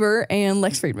Justin Bieber and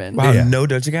Lex Friedman. Wow, Yeah. no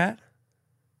Doja Cat?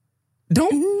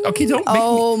 Don't make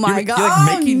Oh me. my You're God.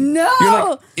 like making, no. You're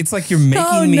like, it's like you're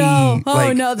making me. no. Oh,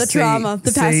 like, no, the trauma,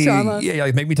 the past trauma. Yeah,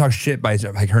 like make me talk shit by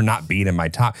like her not being in my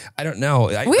top. I don't know.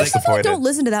 We like, actually feel like don't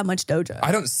listen to that much Doja.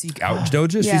 I don't seek out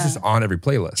Doja. Yeah. She's just on every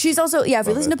playlist. She's also, if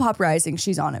you listen to Pop Rising,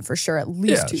 she's on it for sure. At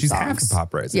least Yeah, 2 she's songs. half of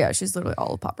Pop Rising. Yeah, she's literally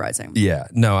all of Pop Rising. Yeah.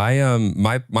 No, I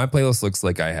my playlist looks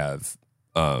like I have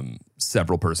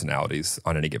several personalities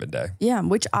on any given day. Yeah,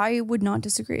 which I would not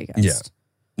disagree against.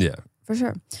 Yeah. For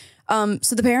sure.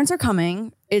 So the parents are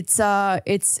coming. It's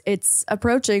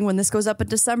approaching. When this goes up in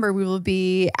December, we will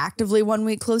be actively 1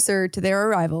 week closer to their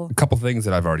arrival. A couple things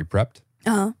that I've already prepped.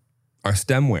 Uh-huh. Our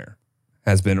stemware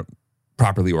has been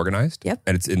properly organized. Yep.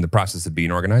 And it's in the process of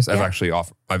being organized. Yeah.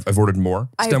 I've ordered more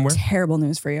I have stemware. terrible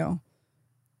news for you.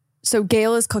 So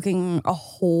Gail is cooking a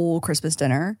whole Christmas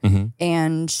dinner,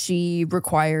 and she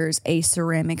requires a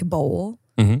ceramic bowl.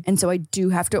 And so I do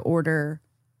have to order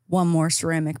one more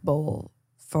ceramic bowl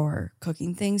for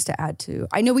cooking things to add to.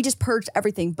 I know we just purged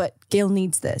everything, but Gail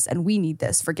needs this, and we need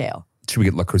this for Gail. Should we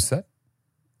get La Crusette?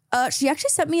 She actually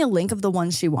sent me a link of the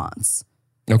ones she wants.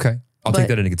 Okay. I'll But- take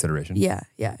that into consideration. Yeah.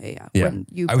 Yeah. When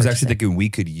you I was purchase actually it. thinking we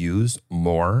could use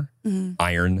more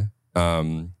iron.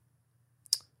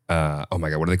 Oh my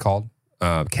God, what are they called?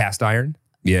 Cast iron?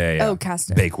 Yeah. Oh,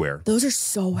 cast iron. Bakeware. Those are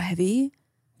so heavy.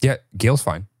 Yeah, Gail's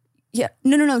fine. Yeah.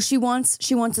 No. She wants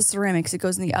a ceramics. It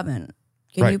goes in the oven.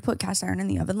 Can Right. you put cast iron in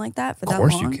the oven like that for Of that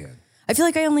course long? you can. I feel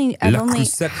like I've only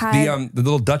Crusette, had. the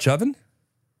little Dutch oven?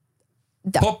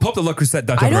 Pop the Le Crusette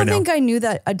Dutch I oven don't right now. think I knew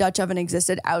that a Dutch oven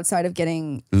existed outside of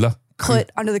getting Le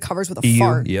put under the covers with a EU.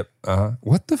 fart. Yep.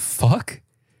 What the fuck?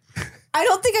 I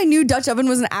don't think I knew Dutch oven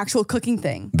was an actual cooking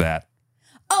thing. That.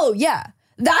 Oh yeah,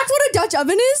 that's what a Dutch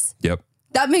oven is. Yep.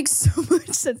 That makes so much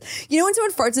sense. You know when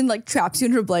someone farts and like traps you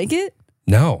under a blanket?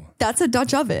 No. That's a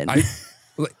Dutch oven.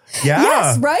 Yeah.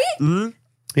 Yes, right?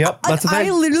 Yep. That's the I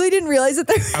thing. literally didn't realize that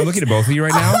there I'm looking at both of you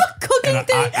right now. cooking and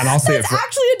thing. and I'll say it that's first.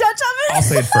 actually a Dutch oven. I'll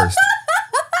say it first.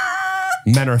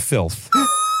 Men are filth.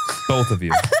 Both of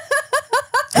you.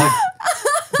 Like,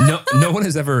 no one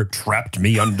has ever trapped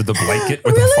me under the blanket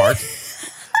with a fart.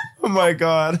 Oh my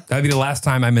God. That'd be the last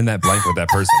time I'm in that blanket with that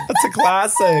person. That's a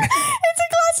classic. It's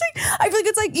a classic. I feel like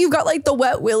it's like you've got like the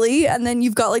wet willy, and then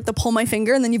you've got like the pull my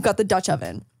finger, and then you've got the Dutch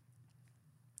oven.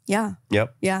 Yeah.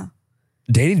 Yep. Yeah.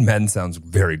 Dating men sounds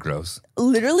very gross.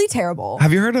 Literally terrible.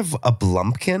 Have you heard of a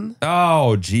blumpkin?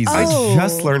 Oh, Jesus. Oh. I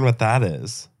just learned what that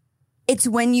is. It's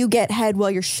when you get head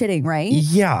while you're shitting, right?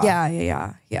 Yeah.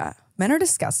 Yeah. Men are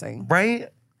disgusting. Right?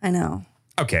 I know.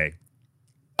 Okay.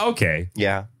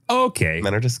 Yeah.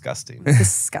 Men are disgusting.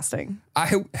 Disgusting.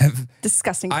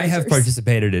 Disgusting. I have creatures.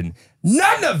 participated in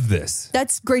none of this.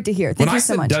 That's great to hear. Thank When you I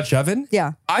so said much. Dutch oven,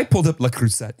 Yeah. I pulled up La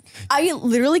Crusette. I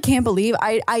literally can't believe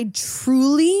I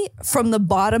truly, from the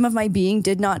bottom of my being,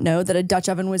 did not know that a Dutch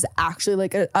oven was actually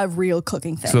like a real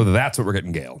cooking thing. So that's what we're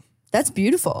getting, Gail. That's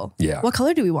beautiful. Yeah. What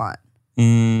color do we want?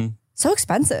 So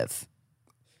expensive.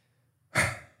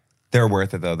 They're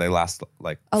worth it though. They last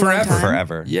like A long time?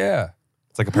 forever. Yeah.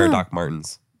 It's like a pair of Doc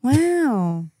Martens.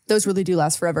 Wow. Those really do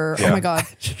last forever. Oh my God.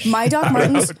 My Doc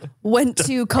Martens went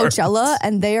to Coachella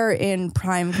and they are in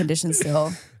prime condition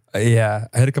still. Yeah.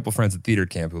 I had a couple friends at theater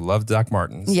camp who loved Doc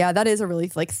Martens. Yeah, that is a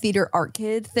really like theater art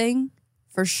kid thing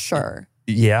for sure.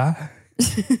 Yeah.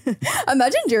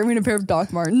 Imagine Jeremy in a pair of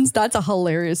Doc Martens. That's a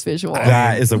hilarious visual.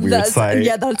 That is a weird sight.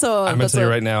 Yeah, that's a. I'm going to that's tell you a-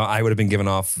 right now, I would have been giving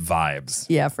off vibes.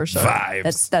 Yeah, for sure.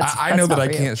 Vibes. That's I know that's that not I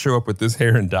for you. can't show up with this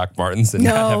hair in Doc Martens and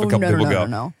not have a couple people go,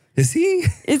 No. Is he?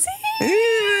 Is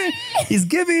he? He's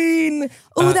giving.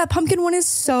 Oh, that pumpkin one is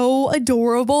so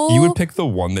adorable. You would pick the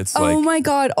one that's like, Oh my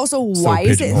God. Also, why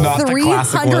is it pigeonholed. Not the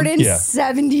classic one.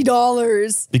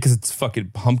 $370? because it's fucking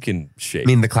pumpkin shaped.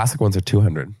 I mean, the classic ones are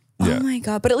 200. Yeah. Oh my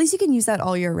God. But at least you can use that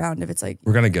all year round if it's like,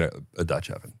 We're going to get a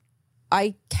Dutch oven.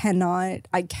 I cannot.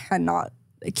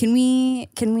 Can we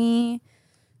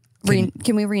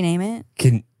rename it?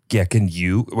 Can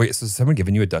you? Wait, so has someone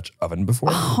given you a Dutch oven before?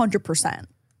 100%.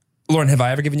 Lauren, have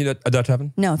I ever given you a Dutch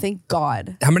oven? No, thank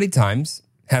God. How many times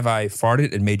have I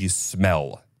farted and made you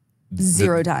smell?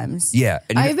 0 times. Yeah.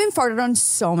 And I've been farted on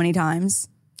so many times.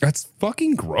 that's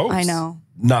fucking gross. I know.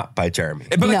 Not by Jeremy.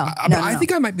 But, No, I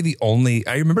think I might be the only.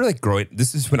 I remember like growing.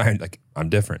 This is when I'm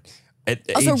different. At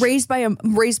Also age,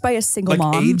 raised by a single like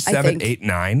mom. age 7, I think. 8,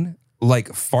 9,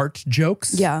 like fart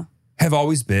jokes. Yeah. have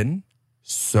always been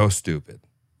so stupid.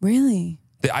 Really?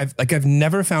 I've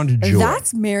never found joy.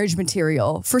 That's marriage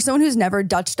material. For someone who's never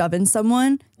Dutch oven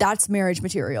someone, that's marriage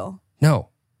material. No,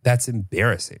 that's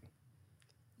embarrassing.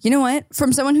 You know what?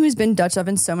 From someone who's been Dutch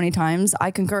oven so many times,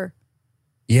 I concur.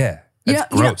 Yeah.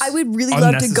 That's You know, gross. I would really love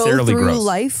to go Unnecessarily through gross.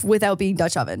 life without being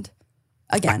Dutch ovened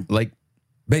again. Like,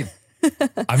 babe,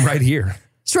 I'm right here.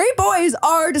 Straight boys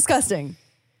are disgusting.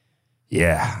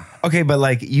 Yeah. Okay, but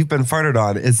like you've been farted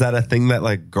on. Is that a thing that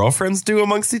like girlfriends do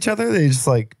amongst each other? They just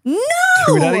like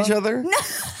toot at each other? No.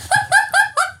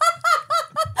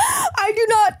 I do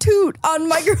not toot on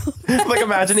my girl. I'm like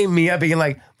imagining Mia being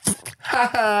like,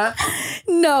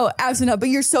 No, absolutely not. But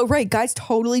you're so right. Guys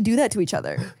totally do that to each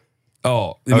other.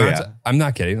 Oh, yeah. I'm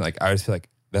not kidding. Like, I just feel like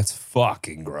that's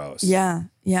fucking gross. Yeah.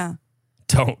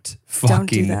 Don't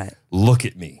fucking that. look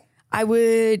at me. I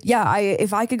would,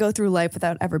 if I could go through life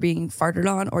without ever being farted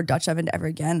on or Dutch ovened ever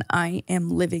again, I am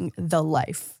living the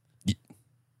life.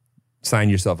 Sign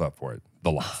yourself up for it.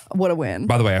 The life. What a win.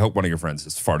 By the way, I hope one of your friends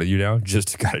just farted you now just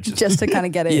to kind of Just to kind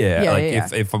of get it. Yeah.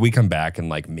 If we come back and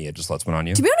like Mia just lets one on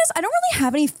you. To be honest, I don't really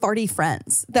have any farty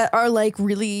friends that are like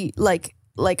really like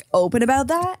open about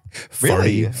that.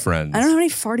 Really? Farty friends. I don't have any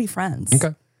farty friends.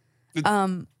 Okay.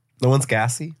 no one's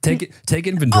gassy? Take Oh,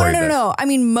 inventory. no. I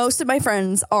mean, most of my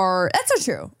friends are, that's not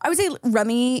true. I would say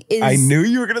Remy is. I knew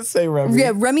you were going to say Remy.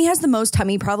 Yeah, Remy has the most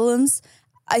tummy problems,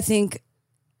 I think,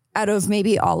 out of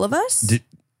maybe all of us.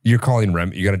 You're calling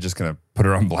Rem. You're just gonna put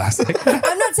her on blast.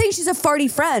 I'm not saying she's a farty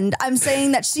friend. I'm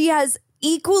saying that she has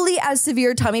equally as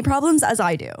severe tummy problems as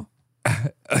I do.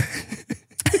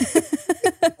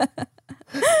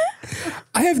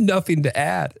 I have nothing to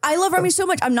add. I love Remy so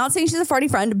much. I'm not saying she's a farty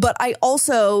friend, but I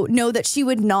also know that she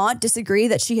would not disagree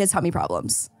that she has tummy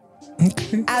problems.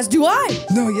 Okay. As do I.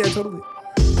 No, yeah, totally.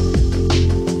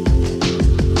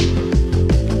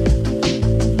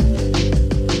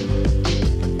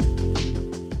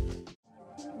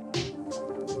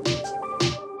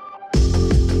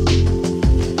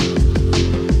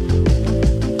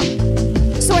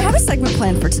 So I have a segment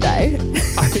planned for today.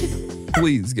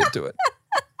 Please get to it.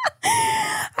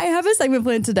 I have a segment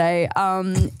planned today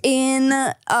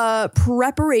in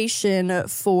preparation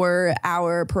for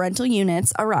our parental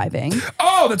units arriving.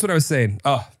 Oh, that's what I was saying.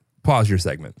 Oh, pause your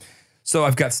segment. So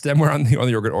I've got stemware on the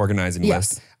organizing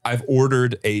Yes. list. I've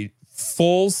ordered a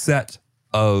full set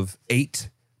of 8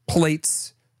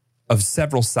 plates of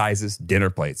several sizes, dinner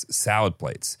plates, salad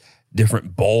plates,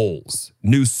 different bowls,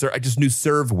 new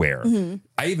serveware. Mm-hmm.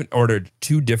 I even ordered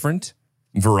 2 different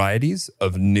varieties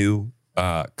of new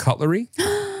cutlery.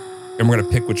 And we're going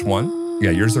to pick which one. Yeah,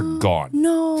 yours are gone.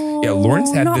 No. Yeah,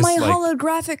 Lauren's had not this, my like-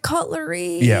 holographic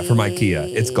cutlery. Yeah, from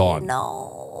IKEA. It's gone.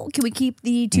 No. Can we keep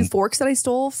the 2 forks that I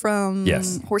stole from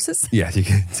Yes. horses? Yeah, you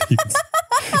can.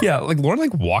 Yeah, like Lauren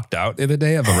walked out the other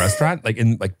day of a restaurant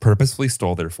and purposefully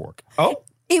stole their fork. Oh,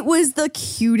 It was the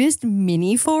cutest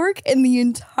mini fork in the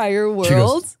entire world. She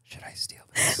goes, should I steal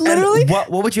this? Literally. And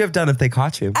what would you have done if they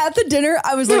caught you? At the dinner,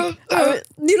 I was like,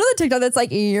 you know the TikTok that's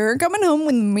like, you're coming home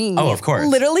with me. Oh, of course.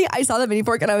 Literally, I saw the mini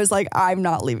fork and I was like, I'm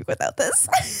not leaving without this.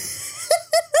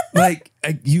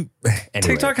 Anyway.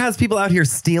 TikTok has people out here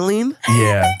stealing.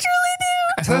 Yeah. I truly do.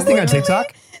 I saw this thing on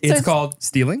TikTok. It's it's- called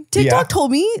stealing. TikTok Yeah.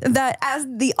 told me that as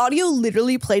the audio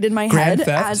literally played in my Grand head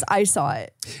theft? as I saw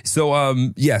it. So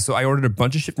so I ordered a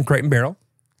bunch of shit from Crate and Barrel.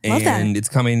 Love that. And it's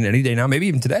coming any day now, maybe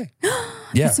even today.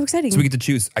 Yeah. That's so exciting. So we get to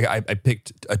choose. I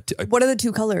picked What are the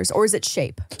 2 colors, or is it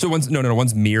shape? so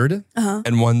one's mirrored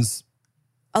and one's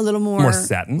A little more More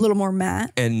satin. a little more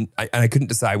matte. and I couldn't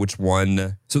decide which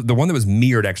one. So the one that was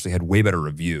mirrored actually had way better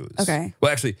reviews. Okay.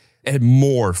 Well, actually, it had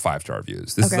more 5-star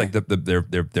reviews. This is Okay.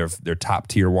 like their top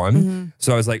tier one.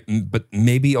 So I was like, but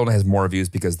maybe it only has more reviews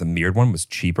because the mirrored one was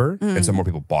cheaper, and so more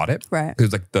people bought it. Right.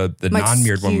 Because like the Might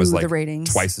non-mirrored one was skew like the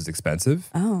ratings. twice as expensive.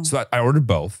 Oh. So I ordered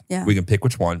both. Yeah. We can pick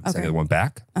which one. Send Okay. the other one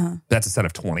back. That's a set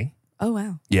of 20. Oh,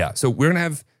 wow. Yeah. So we're gonna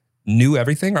have new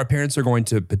everything. Our parents are going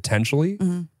to potentially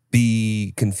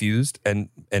be confused and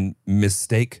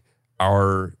mistake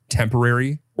our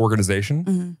temporary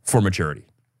organization for maturity.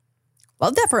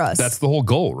 Love that for us. That's the whole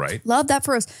goal, right? Love that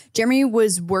for us. Jeremy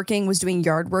was doing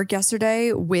yard work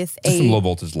yesterday with Just some low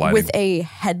voltage lighting. with a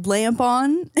headlamp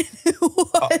on.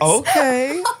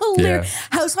 Okay. Hilarious.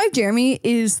 Housewife Jeremy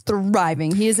is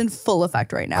thriving. He is in full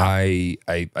effect right now. I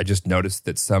just noticed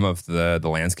that some of the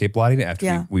landscape lighting after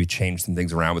Yeah. we changed some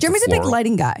things around with Jeremy's the a big floral-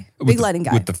 lighting guy. with Big the- lighting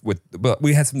guy. Well,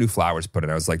 we had some new flowers put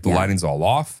in. I was like, the Yeah. lighting's all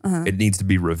off. It needs to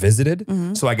be revisited.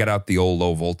 So I got out the old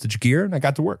low voltage gear and I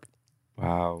got to work.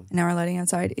 Wow. And our lighting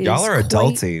outside is Y'all are quite-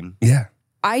 adulting. Yeah.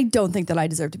 I don't think that I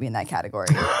deserve to be in that category.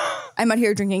 I'm out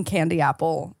here drinking candy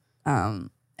apple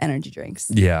energy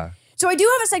drinks. Yeah. So I do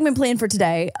have a segment planned for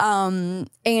today. And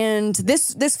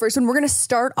this first one, we're going to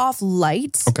start off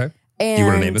light. Okay. And, Do you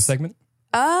want to name the segment?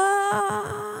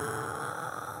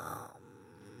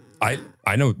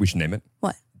 I know we should name it.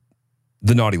 What?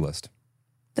 The Naughty List.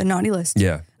 The naughty list.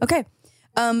 Yeah. Okay.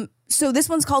 So this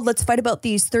one's called Let's Fight About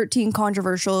These 13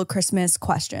 Controversial Christmas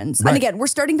Questions. Right. And again, we're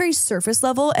starting very surface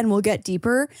level and we'll get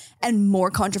deeper and more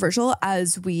controversial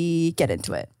as we get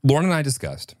into it. Lauren and I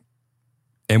discussed,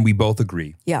 and we both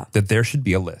agree Yeah. that there should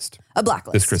be a list A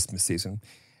blacklist. this Christmas season.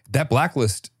 That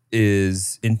blacklist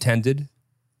is intended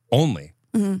only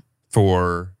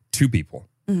for two people.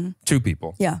 Two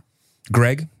people. Yeah.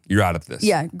 Greg, you're out of this.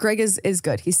 Yeah. Greg is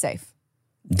good. He's safe.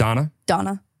 Donna,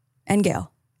 Donna and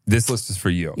Gail. this list is for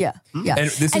you. Yeah. Yeah. And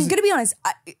this is gonna be honest,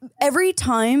 every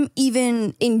time,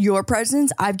 even in your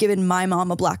presence, I've given my mom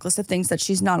a blacklist of things that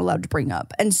she's not allowed to bring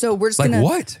up. And so we're just Like gonna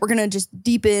what? We're gonna just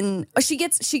deepen. She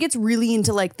gets really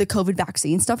into like the COVID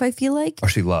vaccine stuff, I feel like. oh,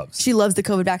 she loves. She loves the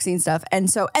COVID vaccine stuff. And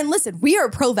listen, we are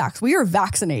pro-vax. We are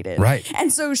vaccinated. Right.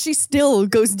 And so she still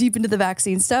goes deep into the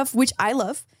vaccine stuff, which I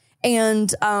love.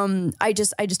 And I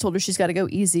just told her she's got to go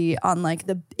easy on like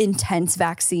the intense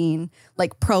vaccine,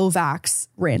 like pro-vax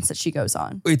rants that she goes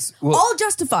on. It's All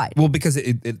justified. Well, because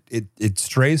it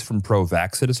strays from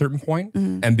pro-vax at a certain point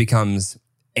and becomes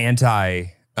anti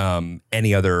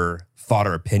any other thought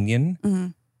or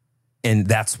opinion. And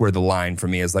that's where the line for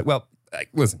me is like, well,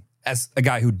 listen, as a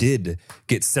guy who did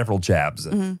get several jabs,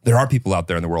 there are people out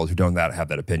there in the world who don't have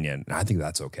that opinion. And I think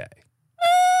that's okay.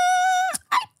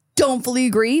 Don't fully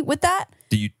agree with that.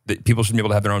 That people should be able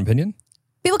to have their own opinion?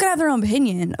 People can have their own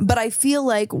opinion, but I feel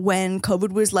like when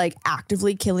COVID was like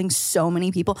actively killing so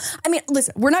many people, I mean,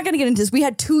 listen, we're not going to get into this. We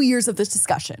had 2 years of this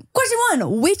discussion. Question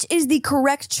 1, which is the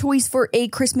correct choice for a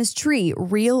Christmas tree,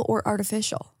 real or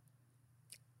artificial?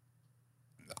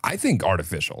 I think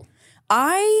artificial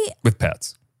I with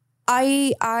pets.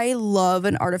 love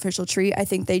an artificial tree. I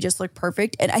think they just look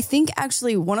perfect. And I think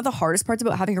actually one of the hardest parts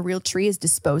about having a real tree is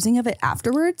disposing of it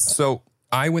afterwards. So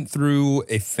I went through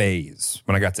a phase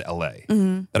when I got to LA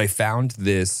that I found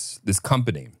this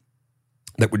company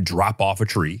that would drop off a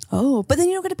tree. Oh, but then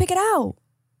you don't get to pick it out.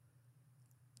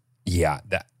 Yeah,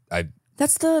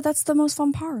 That's the most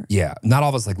fun part. yeah. Not all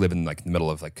of us like live in like the middle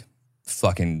of like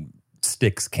fucking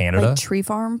Sticks, Canada. Like tree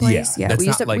farm place. Yeah, Yeah. that's We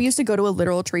used not to like- we used to go to a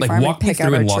literal tree Like farm and walk me pick out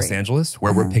through our in tree. Los Angeles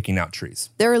where we're picking out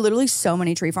trees. There are literally so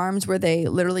many tree farms where they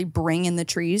literally bring in the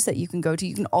trees that you can go to.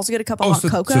 You can also get a cup of hot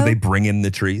cocoa. So they bring in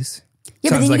the trees? Yeah, but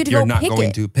Sounds then you like get to you're go not pick going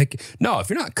it. to pick. No, if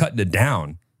you're not cutting it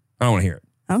down, I don't want to hear it.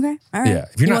 Okay. All right. Yeah,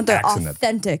 if you're you not want the axing that-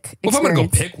 authentic Well, if I'm going to go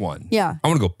experience. pick one, Yeah. I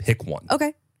want to go pick one.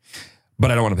 Okay. But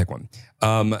I don't want to pick one.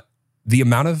 The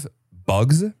amount of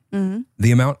bugs,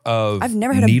 the amount of I've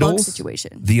never had needles, a bug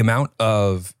situation. the amount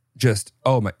of just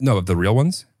of the real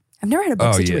ones. I've never had a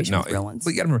bug Oh, yeah, situation no, with real ones.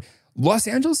 But you got to remember, Los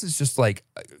Angeles is just like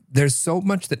there's so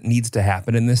much that needs to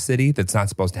happen in this city that's not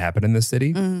supposed to happen in this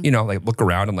city. Mm-hmm. You know, like look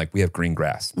around and like we have green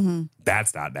grass.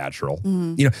 That's not natural.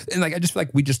 Mm-hmm. You know, and like I just feel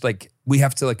like we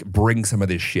have to like bring some of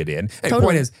this shit in. And the Totally.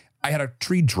 point is, I had a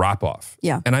tree drop off.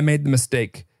 Yeah. And I made the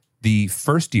mistake the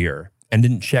first year and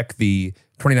didn't check the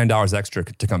 $29 extra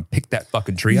to come pick that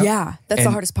fucking tree up. Yeah, that's the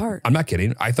And hardest part. I'm not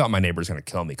kidding. I thought my neighbor was going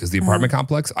to kill me because the apartment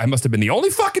complex, I must have been the only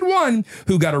fucking one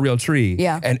who got a real tree.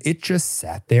 Yeah. And it just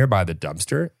sat there by the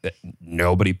dumpster that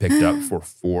nobody picked up for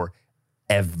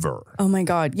forever. Oh my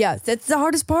God. Yeah, that's the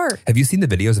hardest part. Have you seen the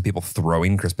videos of people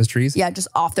throwing Christmas trees Yeah, just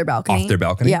off their balcony. off their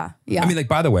balcony? Yeah, yeah. I mean, like,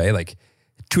 by the way, like,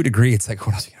 to a degree, it's like,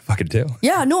 what else are you going to fucking do?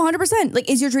 Yeah, no, 100%. Like,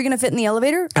 is your tree going to fit in the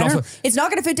elevator? I don't also- know. It's not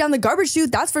going to fit down the garbage chute,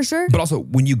 that's for sure. But also,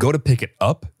 when you go to pick it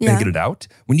up Yeah. and get it out,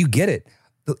 when you get it,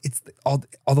 it's all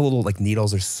the little like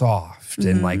needles are soft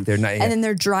and like they're not. And then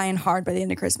they're dry and hard by the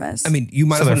end of Christmas. I mean, you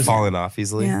might So as well they're just- falling off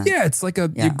easily. Yeah. Yeah, it's like Yeah.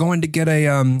 you're going to get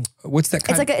a what's that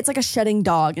kind? it's like a shedding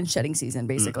dog in shedding season,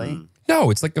 basically. No,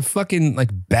 it's like a fucking like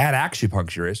bad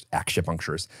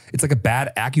acupuncturist. It's like a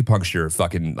bad acupuncture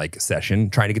fucking like session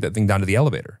trying to get that thing down to the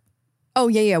elevator. Oh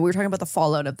yeah. We were talking about the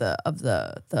fallout of the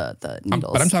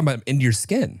needles. But I'm talking about into your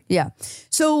skin. Yeah.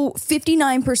 So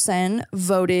 59%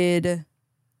 voted.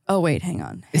 Oh wait, hang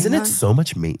on. Isn't it so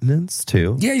much maintenance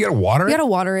too? Yeah, you gotta water You it. gotta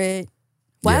water it.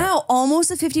 Wow,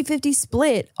 almost a 50-50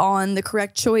 split on the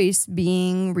correct choice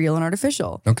being real and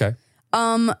artificial. Okay.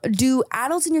 Do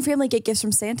adults in your family get gifts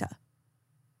from Santa?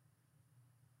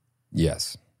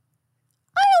 Yes.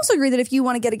 I also agree that if you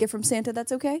want to get a gift from Santa,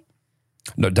 that's okay.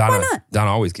 No, Donna. Why not?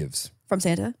 Donna always gives. From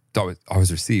Santa. Always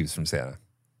receives from Santa.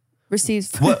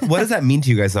 Receives. What does that mean to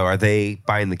you guys though? Are they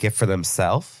buying the gift for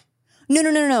themselves?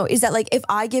 No. Is that like if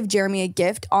I give Jeremy a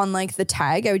gift on like the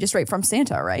tag, I would just write from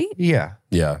Santa, right? Yeah.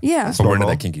 Yeah. Yeah. So we're into normal.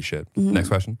 that kinky shit. Next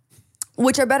question.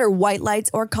 Which are better, white lights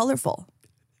or colorful?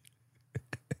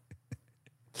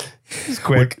 It's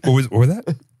quick. What was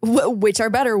that? Which are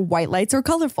better, white lights or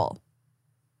colorful?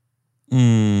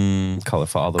 White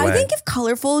colorful all the way. I think if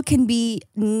colorful can be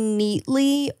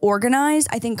neatly organized,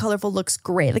 I think colorful looks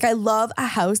great. Like I love a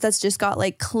house that's just got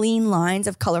like clean lines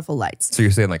of colorful lights. So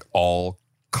you're saying like all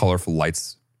colorful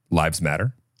lights lives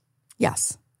matter?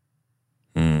 Yes.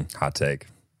 Hot take.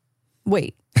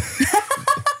 Wait.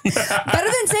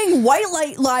 Better than saying white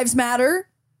light lives matter.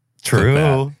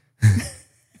 True.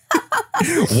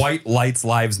 White lights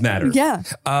lives matter. Yeah.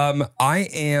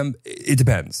 It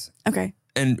depends. Okay.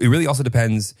 And it really also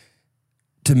depends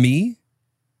to me,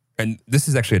 and this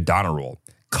is actually a Donna rule.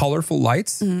 Colorful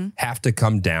lights have to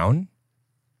come down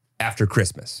after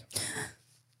Christmas.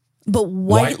 But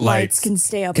white lights can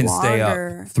stay up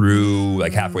longer. Through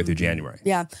like halfway through January.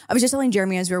 Yeah. I was just telling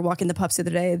Jeremy as we were walking the pups the other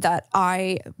day that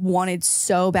I wanted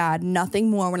so bad,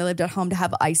 nothing more when I lived at home, to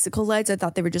have icicle lights. I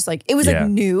thought they were just like, it was like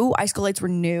new. Icicle lights were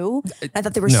new. I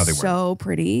thought they were so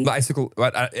pretty. The icicle,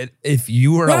 if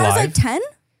you were When alive. I was like 10?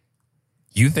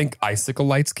 You think icicle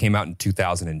lights came out in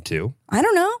 2002? I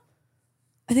don't know.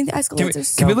 I think the icicle lights are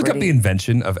so Can we look up pretty. the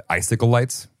invention of icicle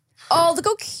lights? Oh, look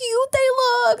how cute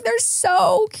they look. They're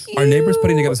so cute. Our neighbor's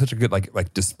putting together such a good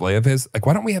like display of his. Like,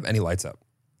 why don't we have any lights up?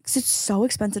 Because it's so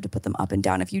expensive to put them up and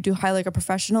down if you do hire like a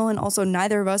professional, and also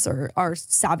neither of us are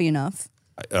savvy enough.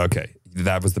 Okay,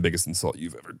 that was the biggest insult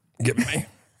you've ever given me.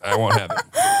 I won't have it.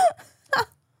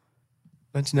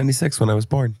 1996 when I was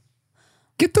born.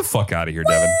 Get the fuck out of here,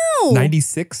 Devin.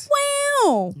 96?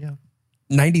 Wow. Yeah.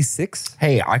 96?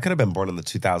 Hey, I could have been born in the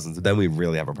 2000s, but then we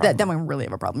really have a problem. Then we really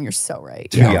have a problem. You're so right.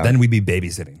 Yeah. Then we'd be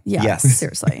babysitting. Yeah, Yes.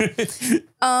 seriously.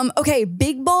 Okay,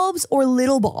 big bulbs or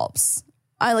little bulbs?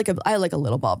 I like a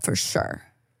little bulb for sure.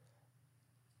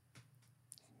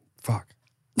 Fuck.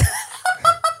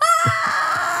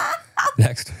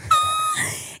 Next.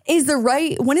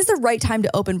 When is the right time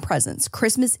to open presents?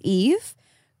 Christmas Eve,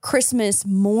 Christmas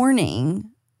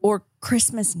morning, or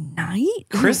Christmas night?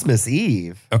 Christmas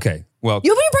Eve. Okay, well,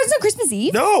 You open your presents on Christmas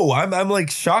Eve? No, I'm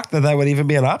like shocked that would even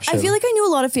be an option. I feel like I knew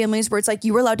a lot of families where it's like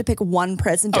you were allowed to pick one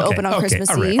present to open on Christmas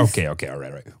all right, Eve. Okay, all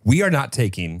right. We are not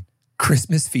taking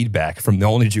Christmas feedback from the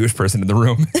only Jewish person in the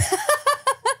room.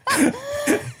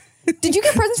 Did you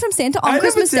get presents from Santa on I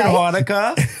Christmas never Day? did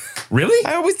Hanukkah. Really?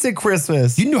 I always did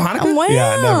Christmas. You didn't do Hanukkah? Wow.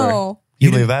 Yeah, never.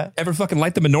 You believe that? Ever fucking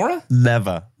light the menorah?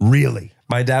 Never. Really?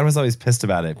 My dad was always pissed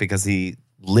about it because he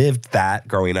lived that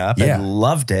growing up Yeah. and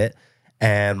loved it.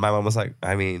 And my mom was like,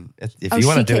 I mean, if Oh, you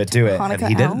want she to do it, kicked do it. Hanukkah and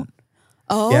he didn't. out?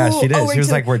 Oh, Yeah, she did. right, She was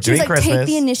so like, we're she was doing like, take Christmas.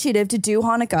 the initiative to do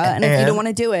Hanukkah, and if you don't want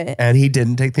to do it, And he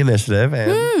didn't take the initiative.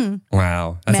 And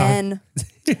Wow. That's not- man.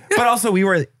 But also, we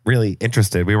were really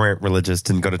interested. We weren't religious,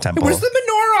 didn't go to temple. Where's the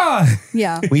menorah?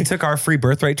 Yeah. We took our free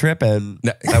birthright trip, and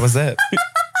that was it.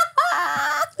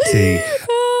 C.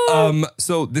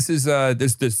 So this is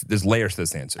there's layers to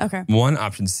this answer. Okay. One,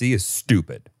 option C, is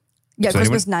stupid. Yeah, So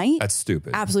Christmas anyone- night? That's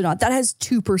stupid. Absolutely not. That has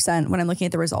 2% when I'm looking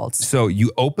at the results. So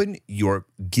you open your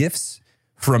gifts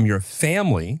from your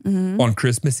family on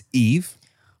Christmas Eve,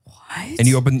 What? and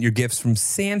you open your gifts from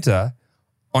Santa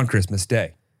on Christmas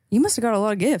Day. You must have got a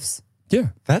lot of gifts. Yeah.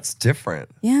 That's different.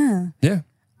 Yeah. Yeah.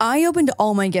 I opened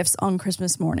all my gifts on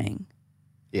Christmas morning.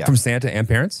 Yeah. From Santa and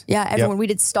parents? Yeah, everyone. We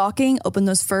did stocking, opened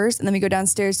those first, and then we go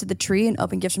downstairs to the tree and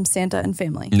open gifts from Santa and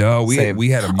family. No, we Same.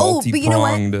 had a Oh, multi-pronged. but you know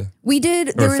what? We did.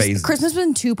 There was phases. Christmas was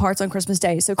in 2 parts on Christmas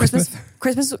Day. So Christmas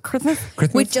Christmas?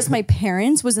 with just my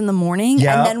parents was in the morning,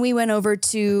 Yeah. and then we went over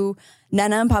to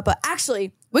Nana and Papa.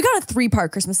 Actually, we got a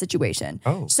 3-part Christmas situation.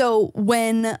 Oh. So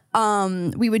when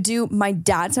we would do my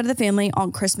dad's side of the family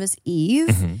on Christmas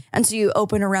Eve, and so you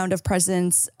open a round of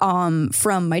presents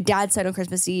from my dad's side on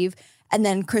Christmas Eve. And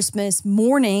then Christmas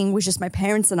morning was just my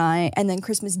parents and I. And then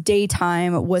Christmas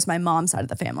daytime was my mom's side of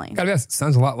the family. Gotta be honest, it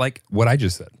sounds a lot like what I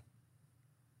just said.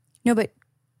 No, but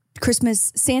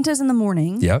Christmas, Santa's in the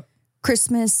morning. Yep.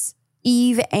 Christmas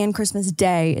Eve and Christmas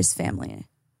Day is family.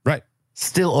 Right.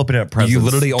 Still open up presents. You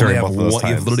literally only during have both of those one. You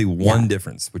have times. literally one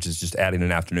difference, which is just adding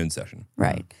an afternoon session.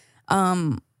 Right.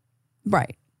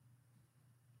 Right.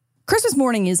 Christmas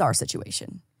morning is our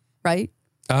situation, right?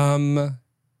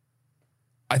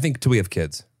 I think till we have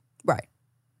kids. Right.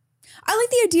 I like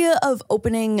the idea of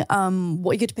opening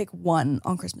what you get to pick one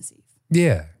on Christmas Eve.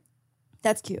 Yeah.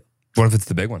 That's cute. What if it's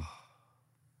the big one?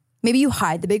 Maybe you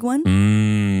hide the big one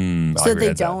so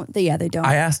they don't. They don't.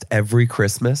 I asked every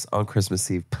Christmas on Christmas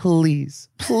Eve, please,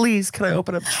 can I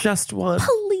open up just one?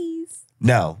 Please.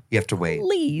 No, you have to wait.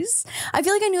 Please. I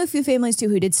feel like I knew a few families too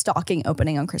who did stocking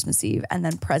opening on Christmas Eve and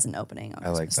then present opening on I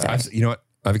like Christmas that. Day. You know what?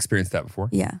 I've experienced that before.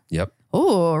 Yeah. Yep.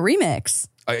 Oh, remix.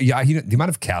 Yeah. The amount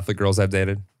of Catholic girls I've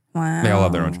dated. Wow. They all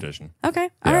have their own tradition. Okay.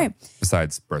 All Yeah, right.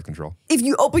 Besides birth control. If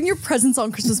you open your presents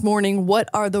on Christmas morning, what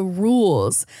are the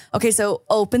rules? Okay, so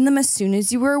open them as soon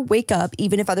as you wake up,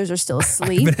 even if others are still I've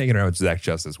asleep. been hanging around with Zach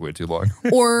Justice way too long.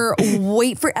 Or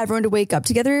wait for everyone to wake up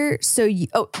together.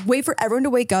 Wait for everyone to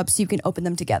wake up so you can open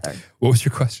them together. What was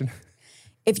your question?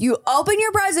 If you open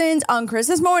your presents on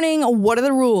Christmas morning, what are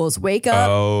the rules? Wake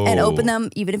up and open them,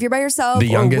 even if you're by yourself, The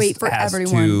or youngest wait for has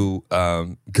everyone.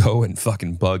 to go and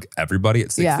fucking bug everybody at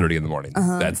 6:30 in the morning.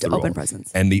 That's the to open rule.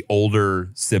 presents. And the older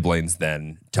siblings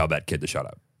then tell that kid to shut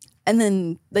up. And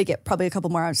then they get probably a couple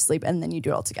more hours of sleep, and then you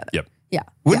do it all together. Yep. Yeah.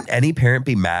 Wouldn't any parent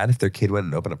be mad if their kid went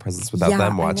and opened up presents without them I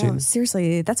know. watching?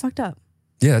 Seriously, that's fucked up.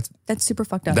 Yeah, That's super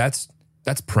fucked up. that's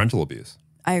parental abuse.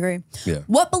 I agree. Yeah.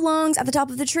 What belongs at the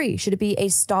top of the tree? Should it be a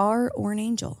star or an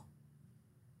angel?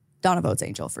 Donna votes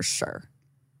angel for sure.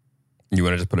 You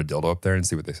want to just put a dildo up there and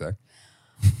see what they say?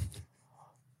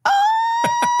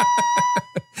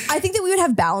 I think that we would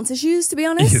have balance issues, to be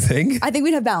honest. You think? I think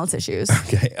we'd have balance issues.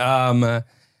 Okay.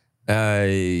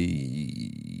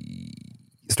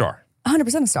 Star.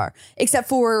 100% a star. Except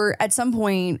for at some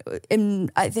point,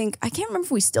 I can't remember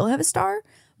if we still have a star,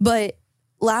 but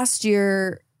last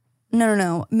year,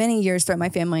 many years throughout my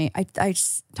family, I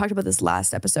talked about this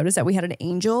last episode, is that we had an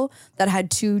angel that had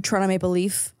 2 Toronto Maple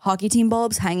Leaf hockey team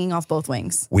bulbs hanging off both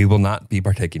wings. We will not be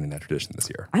partaking in that tradition this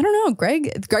year. I don't know,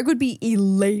 Greg would be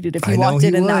elated if he I know walked he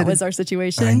in and that would. was our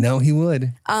situation. I know he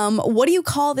would. What do you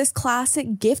call this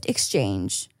classic gift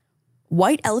exchange?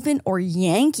 White elephant or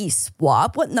Yankee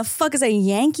swap? What in the fuck is a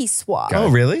Yankee swap? Oh,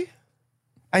 really?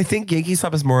 I think Yankee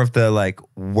swap is more of the like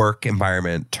work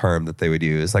environment term that they would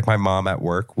use. Like my mom at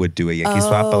work would do a Yankee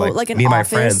swap, but like an me and my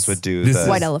office friends would do This the is-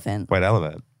 White elephant. White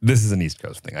elephant. This is an East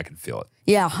Coast thing. I can feel it.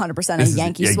 Yeah, 100% This a is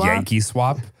Yankee a swap. Yankee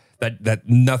swap. That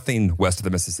nothing west of the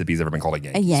Mississippi has ever been called a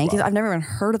Yankee A Yankee. swap. I've never even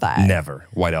heard of that. Never.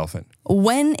 White elephant.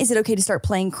 When is it okay to start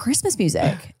playing Christmas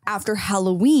music? After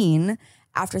Halloween,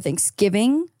 after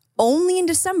Thanksgiving, only in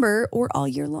December, or all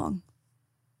year long?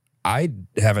 I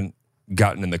haven't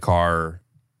gotten in the car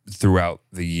throughout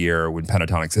the year when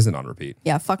Pentatonics isn't on repeat.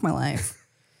 Yeah, fuck my life.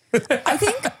 I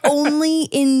think only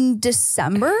in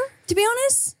December, to be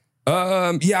honest.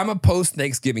 Yeah, I'm a post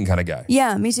Thanksgiving kind of guy.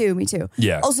 Yeah, me too.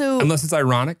 Yeah. Also, unless it's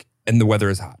ironic and the weather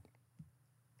is hot.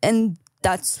 and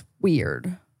that's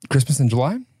weird. Christmas in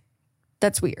July?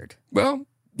 That's weird. Well,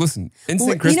 listen, instant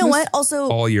Well, Christmas. you know what? Also,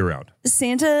 all year round.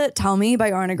 Santa Tell Me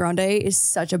by Ariana Grande is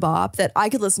such a bop that I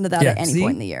could listen to that Yeah, at any see?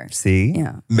 point in the year. See?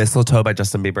 Yeah. Mistletoe by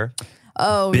Justin Bieber.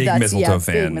 Oh, Big that's mistletoe yeah,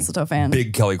 fan. Big mistletoe fan.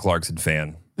 Big Kelly Clarkson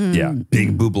fan. Yeah.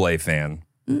 Big Buble fan.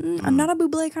 I'm not a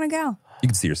Buble kind of gal. You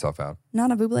can see yourself out.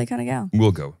 Not a Buble kind of gal.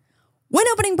 We'll go When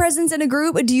opening presents in a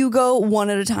group, do you go one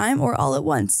at a time or all at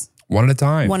once? one at a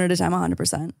time. One at a time,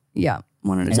 100%. Yeah,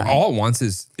 one at a time. All at once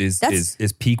is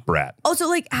peak brat. Also,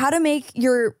 like how to make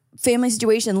your family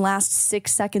situation last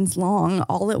 6 seconds long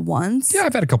all at once. Yeah,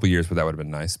 I've had a couple years where that would have been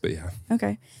nice, but yeah.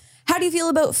 Okay. How do you feel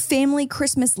about family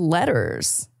Christmas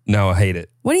letters? No, I hate it.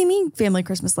 What do you mean family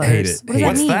Christmas letters? Hate it. What does that Hate it.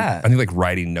 What's mean? that? I think like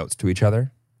writing notes to each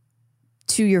other.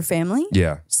 To your family?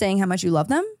 Yeah. Saying how much you love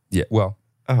them? Yeah. Well,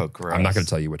 Oh, gross. I'm not going to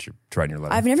tell you what you're trying in your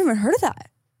letter. I've never even heard of that.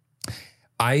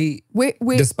 I Wait.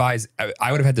 despise,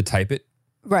 I would have had to type it.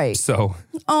 Right. So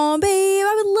Oh, babe,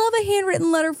 I would love a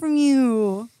handwritten letter from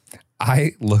you.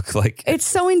 I look like, It's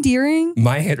so endearing.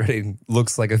 my handwriting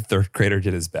looks like a third grader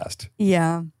did his best.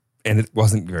 Yeah. And it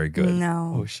wasn't very good.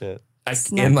 No. Oh, shit.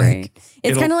 It's and not great. It's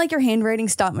it'll- kind of like your handwriting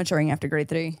stopped maturing after grade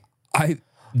 3.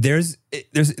 there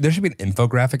should be an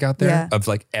infographic out there Yeah. of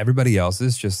like everybody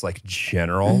else's just like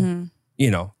general,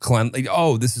 like,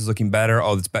 oh, this is looking better.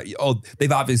 Oh, it's better. Oh,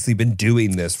 they've obviously been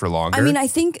doing this for longer. I mean, I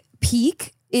think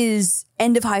peak is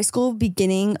end of high school,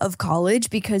 beginning of college,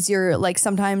 because you're like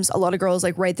sometimes a lot of girls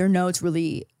like write their notes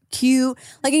really cute.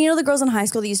 Like, the girls in high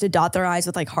school that used to dot their eyes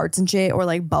with like hearts and shit or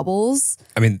like bubbles.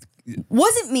 I mean,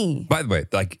 Wasn't me. by the way,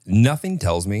 like nothing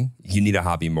tells me you need a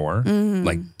hobby more,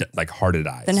 like hearted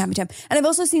eyes. Then happy time. And I've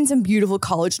also seen some beautiful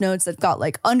college notes that've got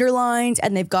like underlines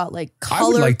and they've got like I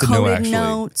would color like to know coded actually,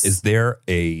 notes. is there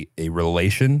a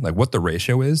relation, like what the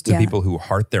ratio is to Yeah. people who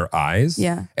heart their eyes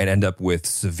Yeah. and end up with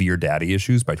severe daddy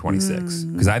issues by 26?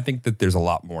 Because I think that there's a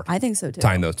lot more I think so too.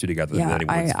 tying those two together Yeah, than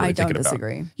anyone's I really don't thinking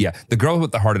disagree. about. Yeah, the girl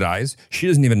with the hearted eyes, she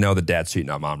doesn't even know that dad's cheating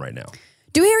on mom right now.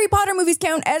 Do Harry Potter movies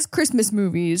count as Christmas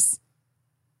movies?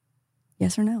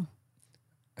 Yes or no?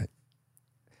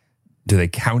 Do they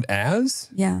count as?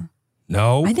 Yeah.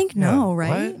 No. I think no,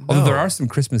 right? What? Although No. there are some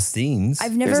Christmas scenes.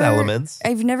 I've never There's elements.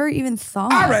 I've never even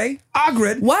thought. All right,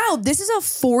 Agrid. Wow, this is a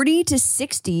 40 to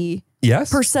 60%.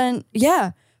 Yes.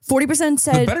 Yeah. 40%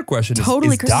 said The better question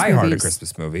totally is Christmas Die Hard a movies.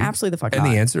 Christmas movie? Absolutely the fuck And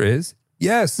not. the answer is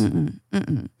yes.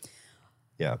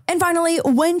 Yeah. And finally,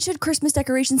 when should Christmas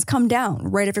decorations come down?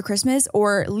 Right after Christmas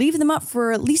or leave them up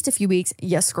for at least a few weeks?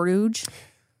 Yes, Scrooge.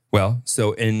 Well,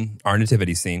 so in our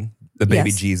nativity scene, the baby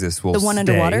Yes. Jesus will The one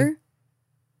underwater?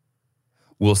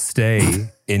 will stay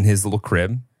in his little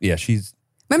crib. Yeah, she's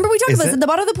Remember we talked Is about this it? at the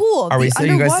bottom of the pool. Are the you guys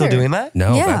still underwater. doing that?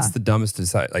 no, Yeah. that's the dumbest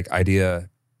idea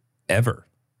ever.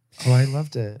 Oh, I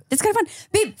loved it. It's kind of fun.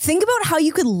 Babe, think about how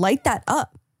you could light that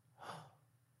up.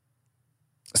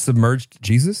 Submerged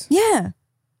Jesus? Yeah.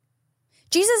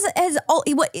 Jesus has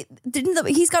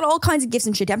he's got all kinds of gifts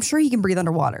and shit. I'm sure he can breathe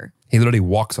underwater. He literally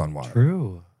walks on water.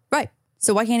 True. Right.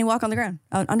 So why can't he walk on the ground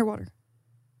underwater?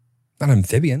 Not an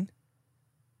amphibian.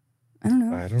 I don't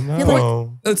know. I don't You're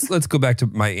know. Let's go back to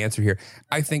my answer here.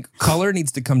 I think color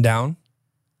needs to come down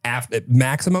after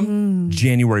maximum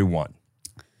January 1.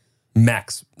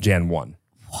 Max Jan 1.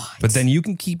 What? But then you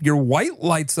can keep your white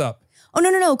lights up. Oh,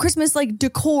 no. Christmas like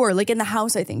decor, like in the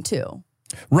house, I think too.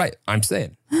 Right. I'm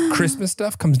saying Christmas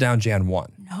stuff comes down Jan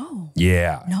 1. No.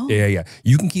 Yeah. No. Yeah.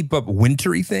 You can keep up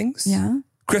wintry things. Yeah.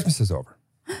 Christmas is over.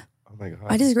 Oh my God.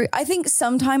 I disagree. I think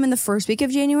sometime in the first week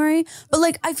of January, but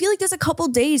like I feel like there's a couple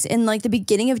days in like the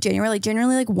beginning of January, like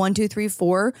generally like 1, 2, 3,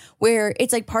 4, where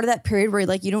it's like part of that period where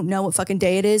like you don't know what fucking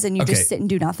day it is and you Okay. just sit and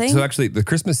do nothing. So actually, the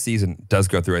Christmas season does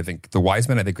go through. I think the wise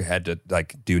men, had to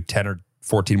like do 10 or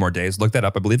 14 more days. Look that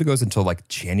up. I believe it goes until like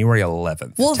January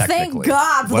 11th. well, thank technically.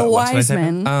 God for the What should I wise type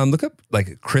in? men. Look up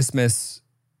like Christmas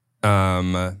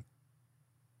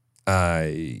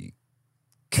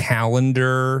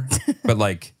calendar, but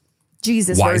like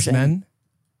Jesus wise version. men.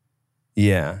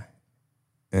 Yeah.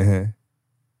 Uh-huh.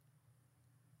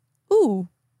 Ooh.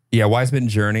 Yeah, wise men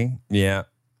journey. Yeah.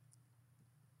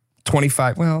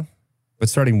 25. Well, but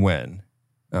starting when?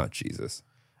 Oh, Jesus.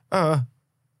 This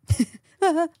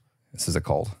is a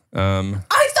cult. I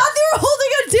thought they were holding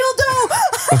a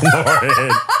dildo.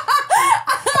 Lauren.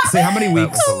 Say how many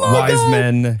weeks wise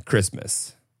men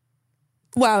Christmas?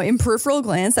 Wow, in peripheral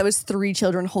glance, that was 3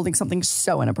 children holding something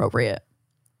so inappropriate.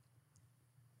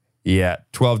 Yeah,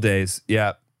 12 days.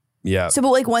 Yeah. So, but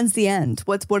like, when's the end?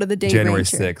 What are the days? January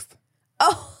 6th.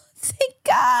 Oh, thank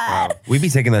God. We'd be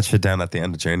taking that shit down at the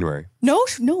end of January. No,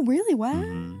 really?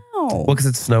 Wow. Well, because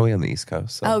it's snowy on the East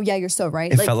Coast. So. Oh, yeah, you're so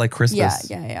right. It felt like Christmas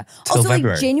Yeah. till Also,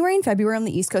 February. like January and February on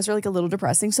the East Coast are like a little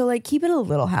depressing. So, like, keep it a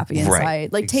little happy inside.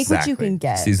 Right, Like, take what you exactly. can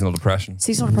get. Seasonal depression.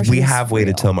 Seasonal depression. We is have waited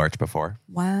real. till March before.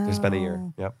 Wow. There's been a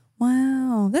year. Yep.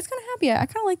 Wow. That's kind of happy. I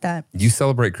kind of like that. You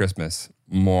celebrate Christmas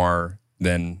more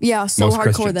than Yeah, so most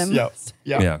hardcore Christians. them.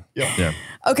 Yeah.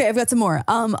 Okay, I've got some more.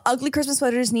 Ugly Christmas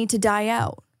sweaters need to die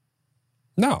out.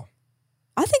 No.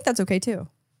 I think that's okay too.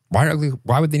 Why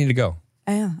would they need to go?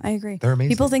 Yeah, I agree. They're amazing.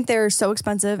 People think they're so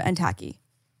expensive and tacky.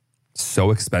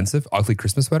 So expensive? Ugly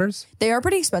Christmas sweaters? They are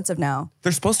pretty expensive now.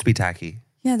 They're supposed to be tacky.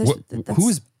 Yeah, there's.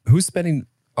 Who's spending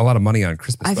a lot of money on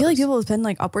Christmas I feel like sweaters? people spend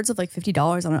like upwards of like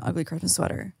 $50 on an ugly Christmas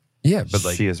sweater. Yeah, but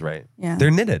like she is right. Yeah.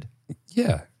 They're knitted.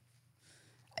 yeah.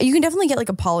 You can definitely get like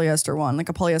a polyester one, like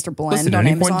a polyester blend. Listen, at on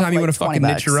any Amazon point in time for, you like, want to fucking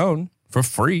knit your own for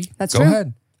free. That's Go true.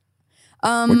 ahead.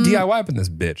 We're DIY up in this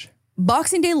bitch.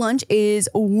 Boxing Day lunch is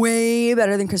way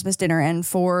better than Christmas dinner, and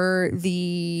for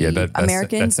the That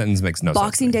Americans, sentence makes no sense.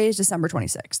 Boxing Day is December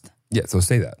 26th. Yeah, so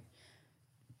say that.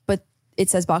 But it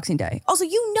says Boxing Day. Also,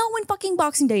 you know when fucking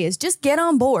Boxing Day is. Just get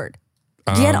on board.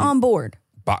 Get on board.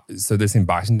 So they're saying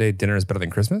Boxing Day dinner is better than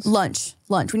Christmas? Lunch.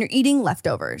 When you're eating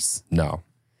leftovers. No.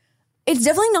 It's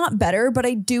definitely not better, but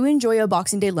I do enjoy a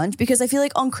Boxing Day lunch because I feel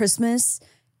like on Christmas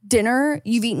dinner,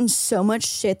 you've eaten so much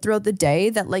shit throughout the day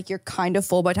that like you're kind of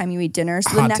full by the time you eat dinner.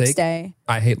 So the Hot next take. day.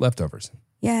 I hate leftovers.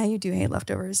 Yeah, you do hate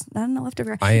leftovers. Not a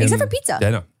leftover. I am, Except for pizza. Yeah,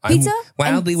 no. Pizza. I'm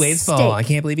wildly and wasteful. steak. I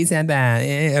can't believe he said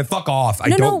that. Fuck off. I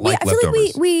don't like I feel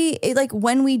leftovers. like we like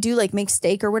when we do like make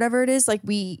steak or whatever it is, like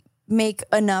we make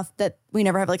enough that we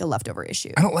never have like a leftover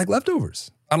issue. I don't like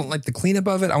leftovers. I don't like the cleanup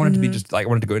of it. I want it to be just like, I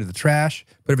want it to go into the trash,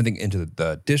 put everything into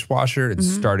the dishwasher and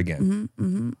start again.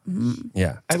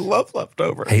 Yeah. I love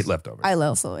leftovers. Hate leftovers. I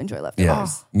also enjoy Yeah.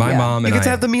 leftovers. My Yeah. mom You and get to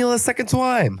I. have the meal a second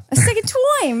time. A second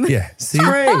time. Yeah. See?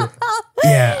 Great.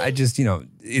 Yeah. I just,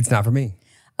 it's not for me.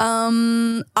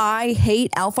 I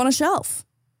hate Elf on a Shelf.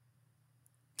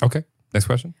 Okay. Next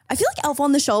question. I feel like Elf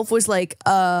on the Shelf was like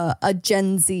a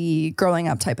Gen Z growing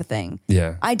up type of thing.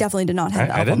 Yeah. I definitely did not have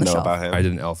I Elf on didn't the know Shelf. about him. I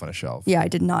did an elf on a shelf. Yeah, I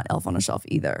did not Elf on a Shelf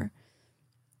either.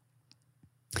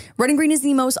 Red and green is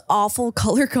the most awful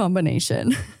color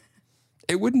combination.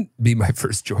 It wouldn't be my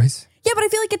first choice. Yeah, but I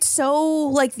feel like it's so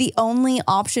like the only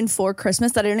option for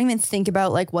Christmas that I don't even think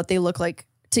about like what they look like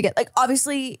to get. Like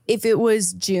obviously if it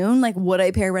was June, like would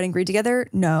I pair red and green together?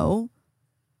 No.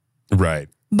 Right.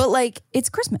 But like, it's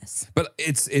Christmas. But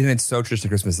it's so traditional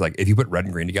Christmas. Like if you put red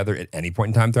and green together at any point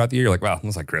in time throughout the year, you're like, wow, it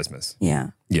looks like Christmas. Yeah.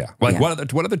 Yeah. Like Yeah.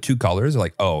 what other two colors are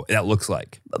like, oh, that looks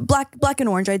like? Black and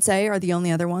orange, I'd say, are the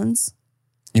only other ones.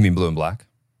 You mean blue and black?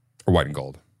 Or white and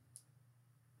gold?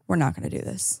 We're not going to do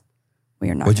this. We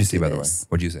are not. What'd you gonna see, do by the way? this.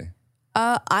 What'd you see?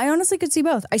 I honestly could see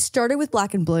both. I started with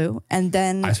black and blue, and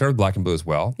then I started with black and blue as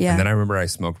well. Yeah. And then I remember I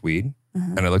smoked weed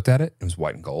and I looked at it. It was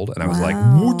white and gold. And I was like,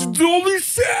 Wow. what the holy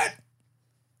shit?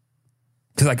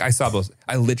 Because like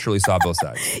I literally saw both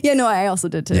sides. yeah, no, I also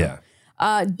did too.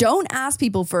 Yeah. Don't ask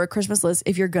people for a Christmas list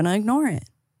if you're gonna ignore it.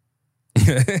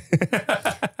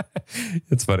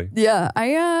 It's funny. Yeah,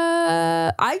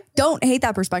 I don't hate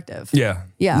that perspective. Yeah.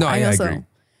 Yeah, No, I also, agree.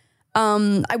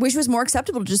 I wish it was more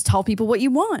acceptable to just tell people what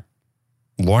you want.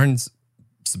 Lauren's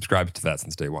subscribed to that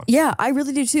since day one. Yeah, I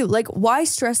really do too. Like, why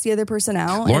stress the other person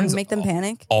out Lauren's and make them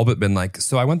panic? All but been like,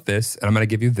 so I want this and I'm going to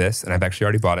give you this. And I've actually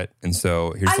already bought it. And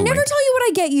so here's I the never link. tell you what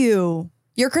I get you.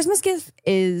 Your Christmas gift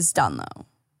is done though.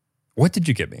 What did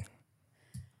you give me?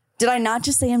 Did I not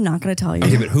just say I'm not going to tell you?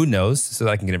 Okay, but who knows so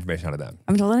that I can get information out of them?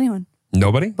 I haven't told anyone.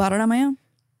 Nobody? Bought it on my own.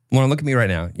 Lauren, look at me right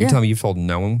now. You Yeah. tell me you've told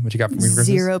no one what you got from me for Christmas?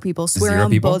 Zero people. Swear Zero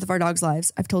on people? both of our dogs'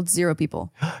 lives. I've told zero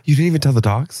people. You didn't even tell the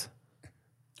dogs?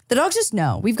 The dogs just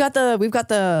know. We've got the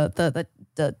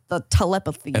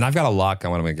telepathy. And I've got a lock I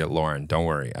want to get Lauren. Don't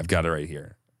worry. I've got it right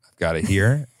here. I've got it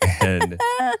here. And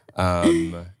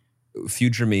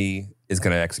future me is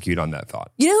going to execute on that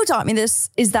thought. You know who taught me this?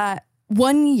 Is that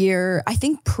one year, I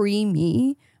think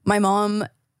pre-me, my mom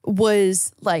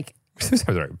was like,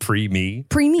 Sorry, pre-me?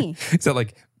 pre-me. Is that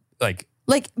like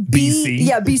BC? BC?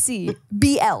 Yeah, BC.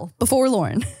 BL, before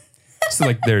Lauren. so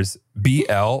like there's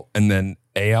BL and then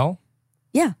AL?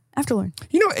 Yeah, after Lauren.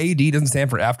 You know AD doesn't stand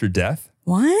for after death?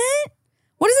 What?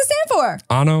 What does it stand for?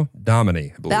 Anno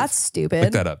Domini, I believe. That's stupid.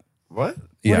 Look that up. What?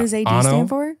 What does AD stand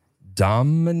for?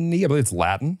 Domini, I believe it's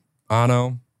Latin.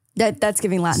 Anno. That's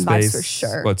giving Latin Space. vibes for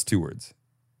sure. Well, it's 2 words.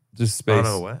 Just space.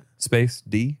 Anno what? Space,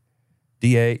 D.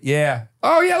 D-A. Yeah.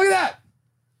 Oh, yeah, look at that.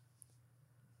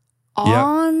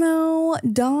 Anno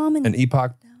Domini. An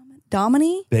epoch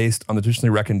Domini? based on the traditionally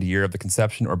reckoned year of the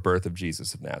conception or birth of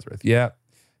Jesus of Nazareth. Yeah.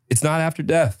 It's not after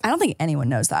death. I don't think anyone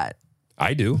knows that.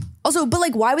 I do. Also, but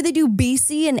like, why would they do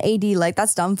BC and AD? Like,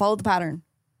 that's dumb. Follow the pattern.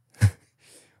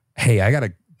 Hey, I got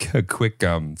a quick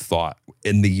thought.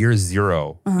 In the year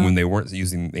 0, when they weren't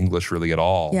using English really at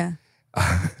all. Yeah.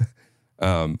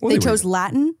 Well, They were- chose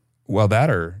Latin. Well, that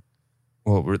or,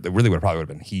 well, it really would have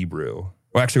been Hebrew.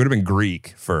 Well, actually, it would have been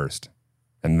Greek first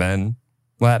and then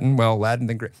Latin. Well, Latin,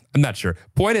 then Greek. I'm not sure.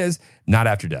 Point is, not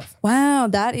after death. Wow,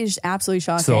 that is absolutely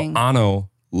So, shocking. Anno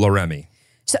Loremi.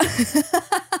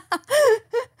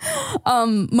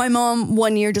 My mom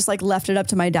one year just like left it up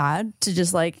to my dad to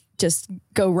just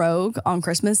go rogue on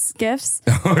Christmas gifts.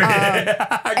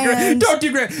 and- Don't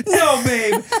do great. No,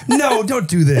 babe. No, don't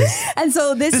do this. And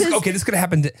so this is This could have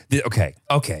happened.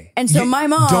 Okay. And so my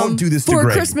mom Don't do this to for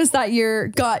Greg. Christmas that year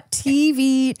got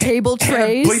TV table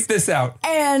trays Bleep this out.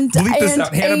 and Bleep this and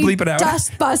out. Hannah, a bleep it out.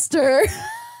 dustbuster.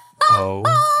 Oh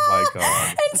my God.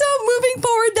 And so moving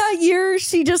forward that year,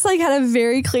 she just like had a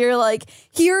very clear like,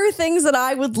 here are things that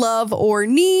I would love or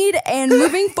need. And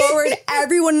moving forward,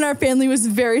 everyone in our family was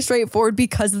very straightforward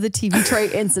because of the TV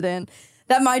tray incident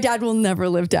that my dad will never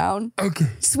live down. Okay.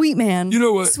 Sweet man. You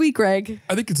know what? Sweet Greg.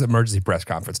 I think it's emergency press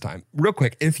conference time. Real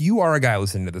quick, if you are a guy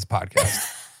listening to this podcast,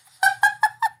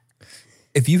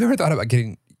 if you've ever thought about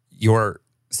getting your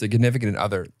significant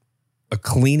other a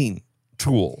cleaning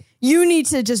tool You need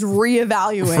to just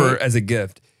reevaluate. as a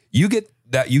gift, you get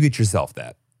yourself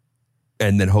that.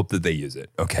 And then hope that they use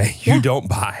it. Okay. Yeah. You don't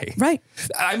buy. Right.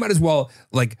 I might as well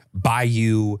like buy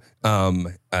you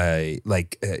diet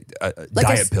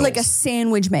pills. Like a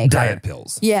sandwich maker. diet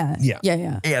pills. Yeah. Yeah.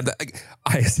 Yeah. And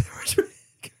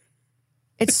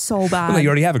It's so bad. well, no, you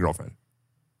already have a girlfriend.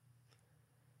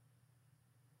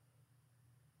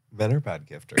 Men are bad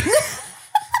gifters.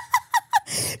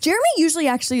 Jeremy usually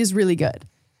actually is really good.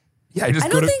 Yeah, I just I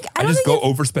go don't to think- I I don't just think go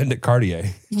overspend at Cartier.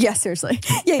 Yeah, seriously.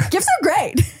 Yeah, gifts are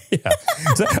great. Yeah.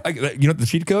 So, you know the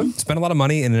cheat code? Spend a lot of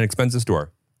money in an expensive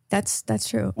store. That's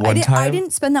true. One I time-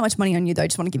 didn't spend that much money on you though. I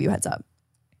just want to give you a heads up.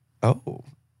 Oh.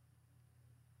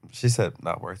 She said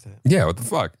not worth it. Yeah, what the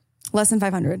fuck? Less than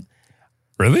 500.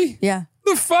 Really? Yeah.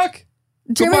 The fuck?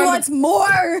 Jeremy buy wants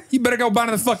more. You better go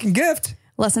buy the fucking gift.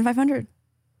 Less than 500.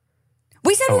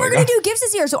 We said Oh we my were going God. to do gifts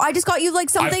this year, so I just got you like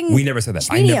something. We never said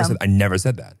that. medium. I never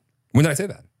said that. When did I say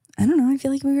that? I don't know. I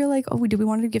feel like we were like, oh, do we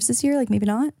want to do gifts this year? Like maybe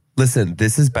not. Listen,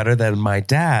 this is better than my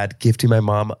dad gifting my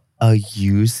mom a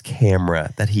used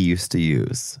camera that he used to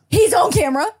use. His own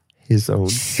camera. his own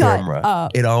Shut camera.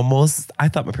 up. It almost, I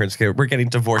thought my parents were getting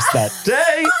divorced that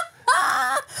day.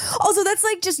 Also, that's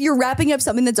like just you're wrapping up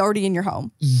something that's already in your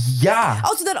home. Yeah.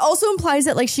 Also, that also implies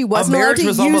that like she wasn't allowed marriage to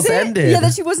was use almost it. ended. Yeah,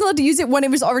 that she wasn't allowed to use it when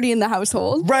it was already in the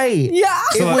household. Right. Yeah.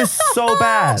 It was so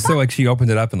bad. So like she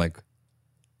opened it up and like,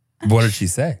 what did she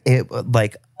say? It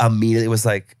like immediately was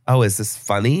like, oh, is this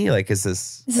funny? Like, is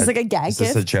this like a gag Is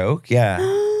this a gift? joke? Yeah.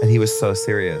 And he was so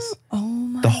serious. Oh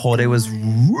my. The whole day was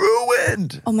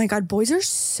ruined. Oh my God, boys are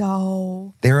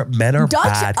so Men are Dutch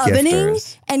bad ovening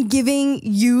gifters. and giving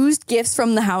used gifts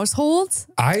from the household.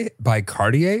 I buy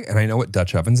Cartier and I know what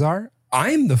Dutch ovens are.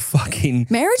 I'm the fucking,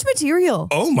 Marriage material.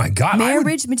 oh my God.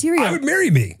 Marriage material. I would marry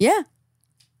me. Yeah.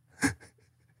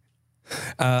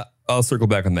 I'll circle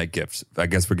back on that gift. I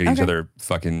guess we're getting each Okay. other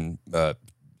fucking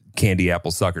candy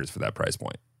apple suckers for that price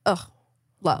point. Ugh,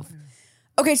 love.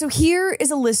 Okay, so here is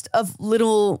a list of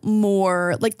little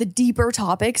more, like the deeper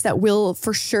topics that will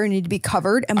for sure need to be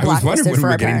covered and I was wondering blacklisted when for we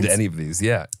were our getting parents. to any of these.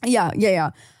 Yeah.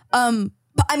 Yeah.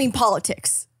 I mean,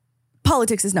 politics.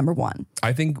 Politics is number one.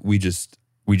 I think we just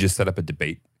set up a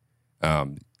debate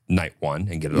night one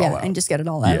and get it all Yeah, out. and just get it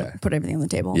all out. Yeah. Put everything on the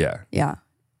table. Yeah. Yeah.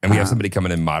 And we have somebody come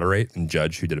in and moderate and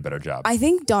judge who did a better job. I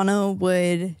think Donna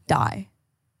would die.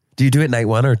 Do you do it night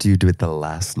one or do you do it the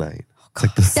last night? It's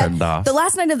like the send off. The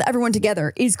last night of everyone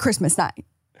together is Christmas night.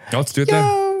 Let's do it then.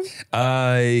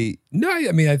 No,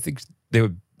 I mean, I think they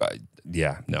would.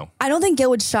 No. I don't think Gil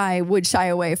would shy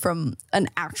away from an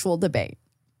actual debate.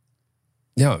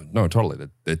 No, totally.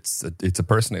 It's a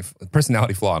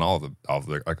personality flaw in all of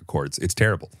the like accords. It's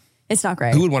terrible. It's not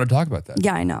great. Who would want to talk about that?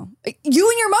 Yeah, I know. You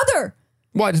and your mother.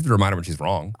 Well, I just have to remind her when she's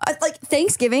wrong. Like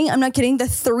Thanksgiving, I'm not kidding, the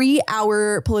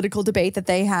 3-hour political debate that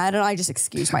they had, and I just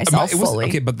excused myself fully.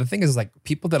 Okay, but the thing is, like,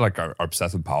 people that like are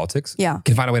obsessed with politics, Yeah.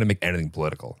 can find a way to make anything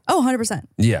political. Oh, 100%.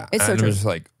 Yeah, It's so and true. I'm just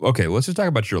like, okay, let's just talk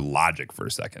about your logic for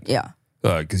a second. Yeah.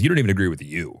 Because you don't even agree with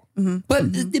you. Mm-hmm.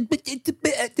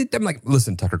 But I'm like,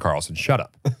 listen, Tucker Carlson, shut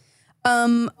up.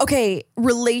 Okay,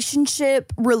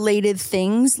 relationship related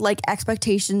things like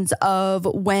expectations of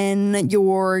when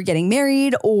you're getting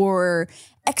married or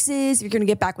exes, if you're going to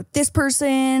get back with this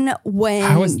person,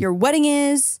 when your wedding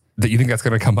is. That you think that's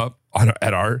going to come up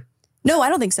at our? No, I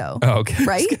don't think so. Oh, okay.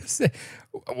 Right? I was gonna say,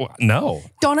 well, no.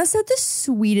 Donna said the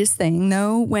sweetest thing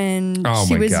though when Oh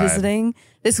she my was God. visiting.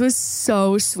 This was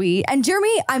so sweet. And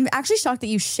Jeremy, I'm actually shocked that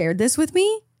you shared this with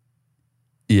me.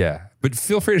 Yeah, but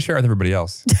feel free to share with everybody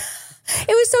else. It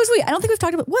was so sweet. I don't think we've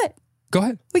talked about what? Go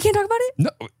ahead. We can't talk about it? No,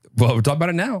 well, we're talking about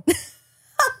it now.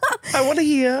 I want to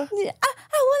hear.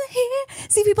 I want to hear.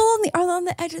 See, people are on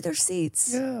the edge of their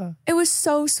seats. Yeah. It was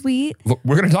so sweet. Look,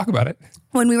 we're going to talk about it.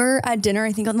 When we were at dinner,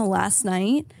 I think on the last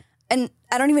night, and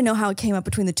I don't even know how it came up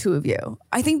between the two of you.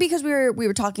 I think because we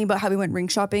were talking about how we went ring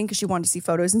shopping because she wanted to see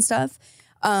photos and stuff.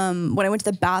 When I went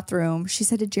to the bathroom, she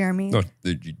said to Jeremy, No,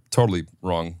 you totally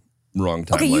wrong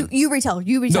timeline. okay, you retell.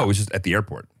 No, it was just at the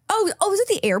airport. Oh, was it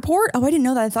the airport? Oh, I didn't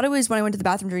know that. I thought it was when I went to the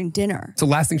bathroom during dinner. It's the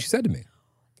last thing she said to me.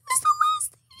 That's the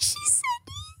last thing she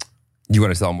said. You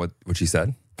want to tell them what she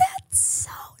said? That's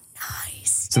so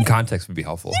nice. Some context would be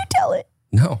helpful. You tell it.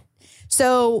 No.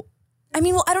 So, I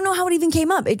mean, well, I don't know how it even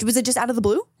came up. Was it just out of the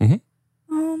blue? Mm-hmm.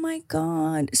 Oh my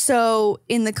God. So,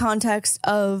 in the context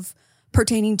of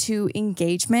pertaining to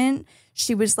engagement,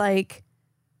 she was like,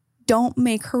 don't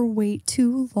make her wait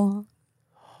too long.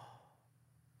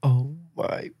 Oh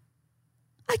my.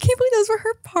 I can't believe those were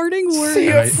her parting words.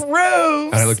 And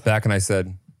Rose. I looked back and I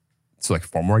said, so like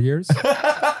 4 more years?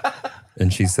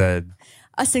 And she said,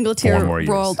 A single 4 tear more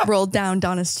years. rolled down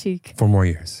Donna's cheek. 4 more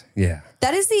years. Yeah.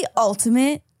 That is the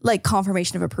ultimate like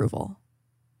confirmation of approval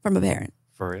from a parent.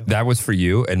 For real. That was for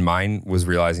you. And mine was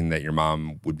realizing that your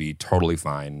mom would be totally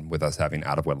fine with us having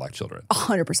out of wedlock children.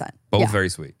 100%. Both Yeah. very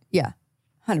sweet. Yeah.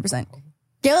 100%.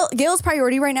 Gail's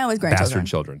priority right now is grandchildren. Bastard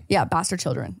children. Yeah, bastard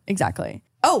children. Exactly.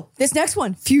 Oh, this next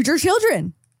one, future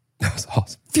children. That was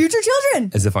awesome. Future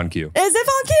children. As if on cue. As if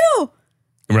on cue.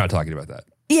 We're not talking about that.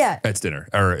 Yeah. It's dinner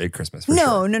or at Christmas. For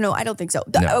No, sure. I don't think so.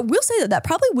 No. I will say that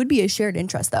probably would be a shared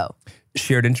interest though.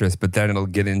 Shared interest, but then it'll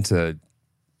get into,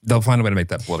 they'll find a way to make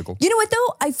that political. You know what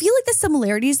though? I feel like the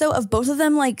similarities though of both of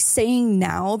them like saying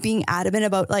now, being adamant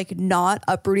about like not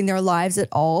uprooting their lives at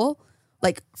all,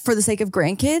 like for the sake of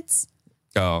grandkids.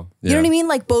 Oh, yeah. You know what I mean?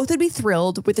 Like both would be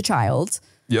thrilled with the child.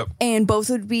 Yep. And both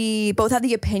have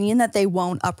the opinion that they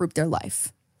won't uproot their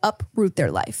life.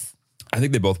 I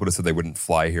think they both would have said they wouldn't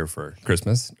fly here for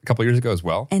Christmas a couple years ago as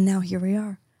well. And now here we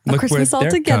are. Look Christmas where all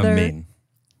they're together.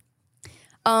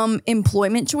 coming.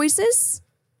 Employment choices.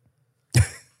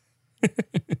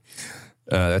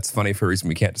 That's funny for a reason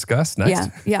we can't discuss. Next.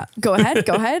 Yeah. Go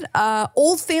ahead.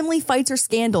 Old family fights or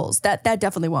scandals. That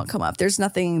definitely won't come up. There's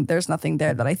nothing there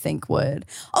that I think would.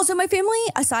 Also, my family,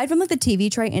 aside from like the TV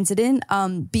tray incident,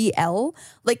 BL,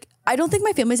 like I don't think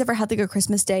my family's ever had like a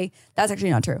Christmas day. That's actually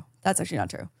not true.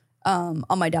 On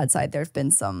my dad's side, there've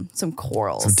been some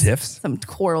quarrels. Some tiffs? Some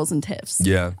quarrels and tiffs.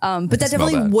 Yeah. But that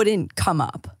definitely wouldn't come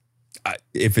up.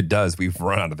 If it does, we've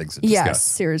run out of things to discuss. Yes,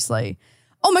 seriously.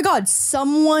 Oh my God,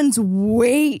 someone's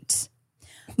weight.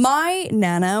 My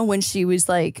Nana, when she was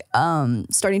like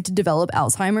starting to develop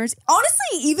Alzheimer's,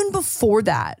 honestly, even before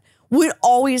that, would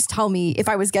always tell me if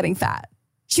I was getting fat.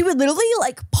 She would literally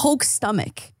like poke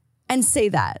stomach and say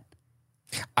that.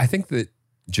 I think that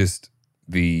just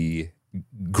the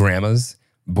grandmas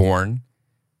born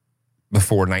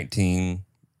before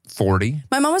 1940.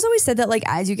 My mom has always said that like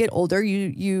as you get older,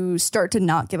 you start to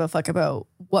not give a fuck about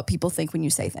what people think when you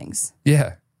say things.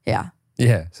 Yeah. Yeah.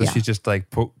 Yeah. So Yeah. she's just like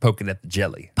poking at the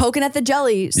jelly. Poking at the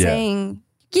jelly, saying,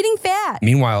 getting fat.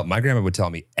 Meanwhile, my grandma would tell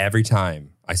me every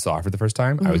time I saw her for the first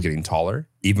time, I Mm-hmm. was getting taller,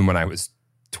 even when I was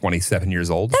 27 years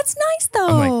old. That's nice though.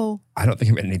 I'm like, I don't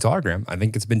think I'm any taller, Graham. I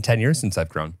think it's been 10 years since I've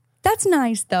grown. That's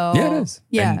nice though. Yeah, it is.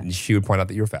 Yeah. And she would point out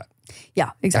that you're fat.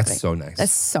 Yeah, exactly. That's so nice.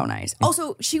 That's so nice.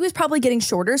 Also, she was probably getting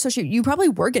shorter, so you probably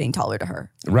were getting taller to her.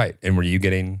 Right. And were you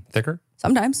getting thicker?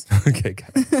 Sometimes. Okay, got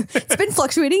it. It's been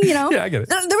fluctuating, you know? Yeah, I get it.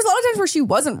 There was a lot of times where she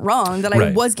wasn't wrong, that I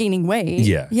Right. was gaining weight.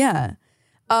 Yeah. Yeah.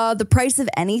 The price of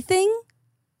anything,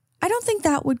 I don't think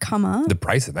that would come up. The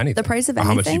price of anything. The price of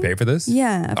How much do you anything? pay for this?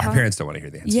 Yeah. Our parents don't want to hear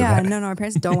the answer Yeah, to that. no, our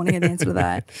parents don't want to hear the answer to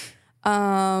that.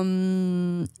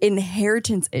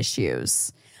 Inheritance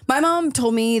issues. My mom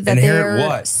told me that Inherit they're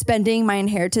what? spending my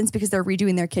inheritance because they're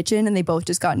redoing their kitchen and they both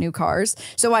just got new cars.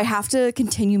 So I have to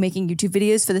continue making YouTube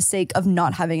videos for the sake of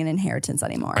not having an inheritance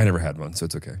anymore. I never had one, so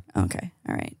it's okay. Okay.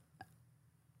 All right.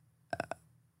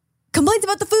 Complaints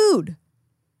about the food.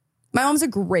 My mom's a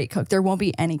great cook. There won't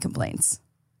be any complaints.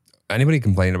 Anybody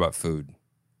complaining about food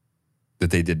that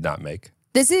they did not make?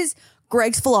 This is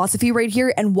Greg's philosophy right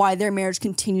here and why their marriage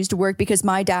continues to work, because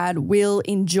my dad will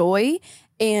enjoy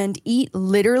and eat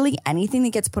literally anything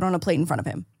that gets put on a plate in front of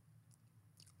him.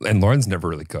 And Lauren's never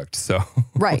really cooked, so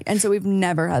Right. And so we've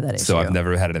never had that issue. so I've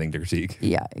never had anything to critique.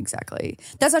 Yeah, exactly.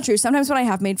 That's not true. Sometimes when I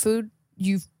have made food,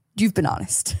 you've been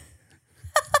honest.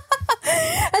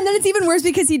 And then it's even worse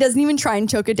because he doesn't even try and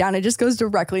choke it down. It just goes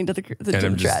directly into the And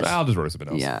I'm just, trash. I'll just order something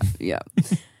else. Yeah, yeah.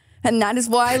 And that is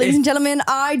why, ladies and gentlemen,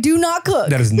 I do not cook.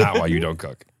 That is not why you don't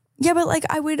cook. Yeah, but like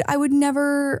I would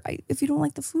never. If you don't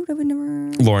like the food, I would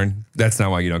never. Lauren, that's not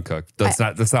why you don't cook. Let's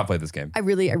not play this game. I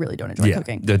really don't enjoy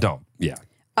cooking. Don't. Yeah.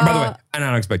 By the way, and I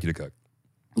don't expect you to cook.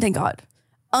 Thank God.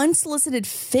 Unsolicited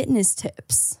fitness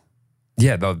tips.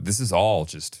 Yeah, though this is all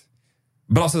just,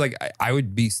 but also like I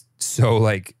would be so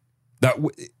like that.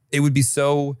 It would be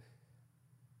so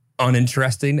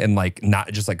uninteresting and like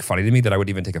not just like funny to me that I would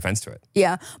even take offense to it.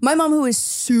 Yeah, my mom, who is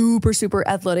super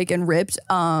athletic and ripped.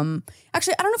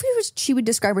 Actually, I don't know if she would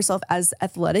describe herself as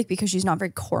athletic because she's not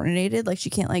very coordinated. Like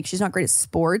she's not great at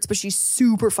sports, but she's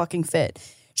super fucking fit.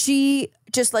 She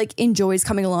just like enjoys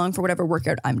coming along for whatever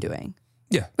workout I'm doing.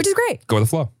 Yeah, Which is great. go with the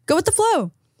flow. Go with the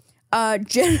flow.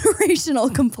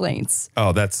 Generational complaints.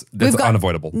 Oh, that's We've got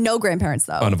unavoidable. No grandparents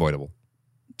though. Unavoidable.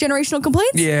 Generational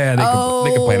complaints? Yeah,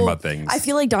 they complain about things. I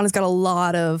feel like Donna's got a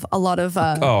lot of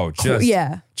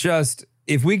just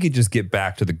if we could just get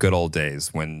back to the good old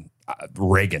days when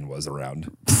Reagan was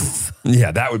around.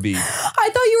 Yeah, that would be. I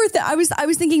thought you were I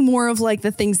was thinking more of like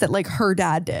the things that like her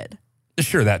dad did.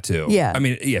 Sure, that too. Yeah. I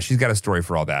mean, yeah, she's got a story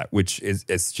for all that, which is,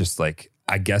 it's just like,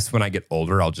 I guess when I get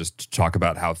older, I'll just talk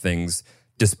about how things,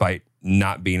 despite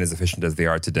not being as efficient as they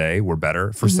are today, were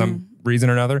better for some reason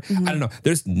or another. I don't know.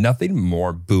 There's nothing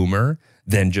more boomer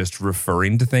than just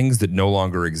referring to things that no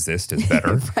longer exist as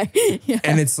better. Right. Yeah.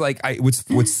 And it's like,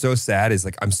 what's so sad is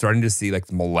like, I'm starting to see like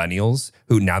the millennials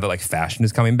who, now that like fashion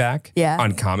is coming back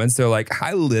on comments, they're like,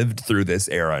 I lived through this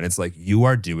era. And it's like, you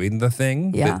are doing the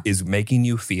thing that is making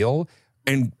you feel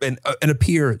and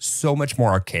appear so much more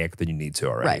archaic than you need to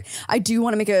already. Right. I do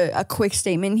want to make a quick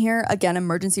statement here. Again,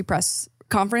 emergency press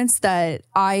conference that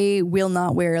I will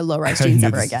not wear low-rise jeans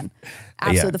ever again.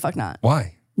 Absolutely the fuck not.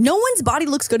 Why? No one's body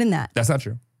looks good in that. That's not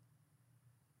true.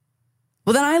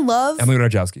 Well, then I love Emily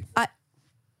Ratajkowski.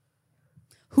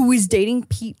 who is dating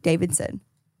Pete Davidson.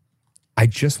 I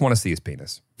just want to see his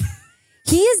penis.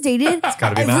 He has dated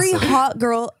gotta be every massive. hot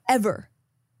girl ever.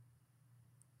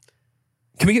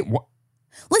 Can we get one?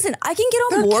 Listen, I can get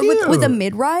on board with a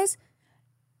mid-rise.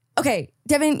 Okay,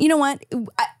 Devin, you know what?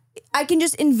 I can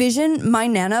just envision my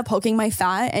Nana poking my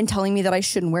fat and telling me that I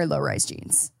shouldn't wear low-rise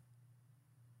jeans.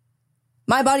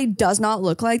 My body does not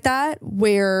look like that,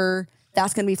 where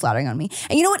That's going to be flattering on me.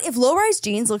 And you know what? If low-rise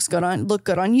jeans look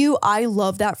good on you, I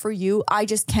love that for you. I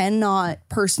just cannot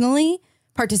personally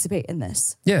participate in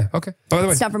this. Yeah. Okay. By the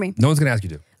way, It's not for me. No one's going to ask you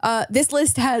to. This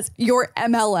list has your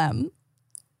MLM.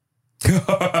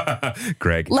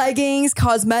 Greg. Leggings,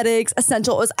 cosmetics,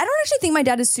 essential oils. I don't actually think my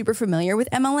dad is super familiar with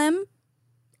MLM.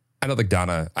 I don't think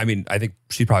Donna, I mean, I think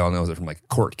she probably all knows it from like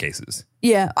court cases.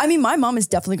 Yeah. I mean, my mom has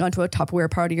definitely gone to a Tupperware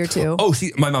party or two. Oh,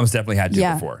 my mom's definitely had to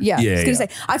yeah. before. Yeah. I was going to say,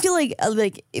 I feel like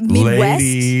Midwest.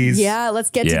 Ladies. Yeah.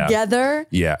 Let's get together.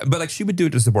 Yeah. But like she would do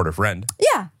it to support her friend.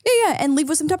 Yeah. And leave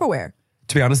with some Tupperware.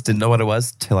 To be honest, didn't know what it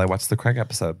was till I watched the Craig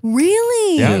episode.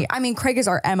 Really? Yeah. I mean, Craig is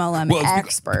our MLM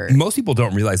expert. Most people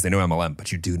don't realize they know MLM,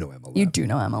 but you do know MLM. You do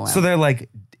know MLM. So they're like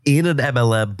in an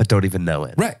MLM, but don't even know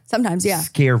it. Right. Sometimes, yeah.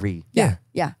 Scary. Yeah.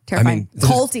 I Terrifying. mean,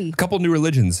 there's Culty. a couple new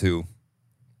religions who,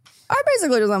 I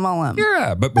basically just MLM.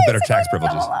 yeah, but with better tax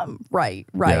privileges. Right.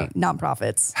 Yeah.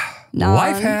 Nonprofits.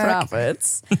 Life hack.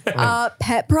 Nonprofits.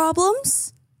 Pet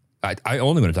problems. I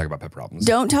only want to talk about pet problems.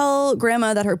 Don't tell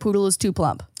grandma that her poodle is too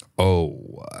plump.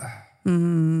 Oh.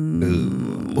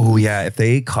 Oh yeah, if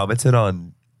they commented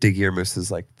on Diggy or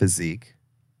Moose's like physique.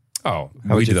 Oh, How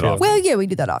we would do you that feel? often. Well, yeah, we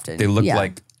do that often. They look Yeah.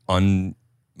 like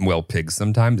unwell pigs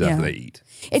sometimes after Yeah. they eat.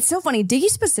 It's so funny. Diggy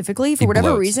specifically, for He whatever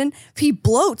bloats. reason, he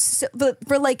bloats. So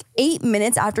for like 8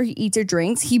 minutes after he eats or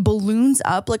drinks, he balloons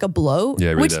up like a bloat, Yeah,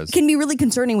 it really which does. can be really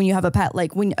concerning when you have a pet.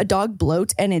 Like when a dog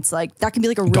bloats, and it's like that can be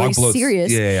like a Dog really bloats.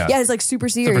 serious. Yeah. Yeah, it's like super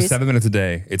So for serious. 7 minutes a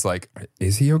day, it's like,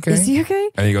 is he okay? Is he okay?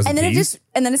 And he goes, and then "Peas?"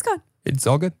 and then it's gone. It's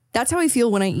all good. That's how I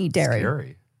feel when I eat dairy.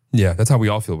 Scary. Yeah, that's how we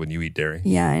all feel when you eat dairy.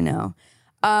 Yeah, I know.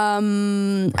 I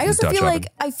also Dutch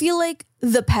feel like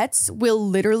the pets will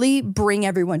literally bring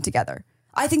everyone together.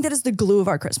 I think that is the glue of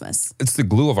our Christmas. It's the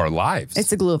glue of our lives. It's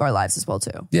the glue of our lives as well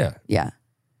too. yeah. Yeah.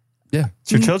 Yeah.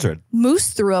 It's your children.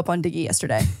 Moose threw up on Diggy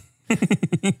yesterday.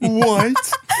 What?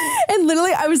 And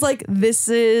literally I was like, this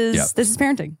is Yep.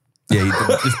 parenting. Yeah.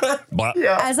 Just, blah.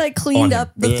 As I cleaned On him.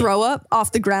 up the throw up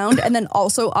off the ground and then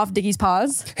also off Diggy's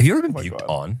paws. Have you ever been puked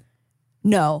on?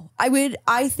 No.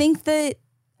 I think that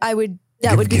that would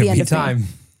be the Give end me of time. me.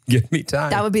 Give me time.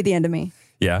 That would be the end of me.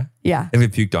 yeah. Yeah. If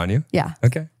it puked on you? Yeah.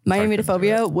 Okay. My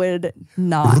emetophobia would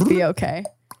not be okay.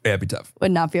 Yeah, it'd be tough.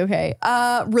 Would not be okay.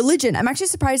 Religion. I'm actually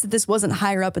surprised that this wasn't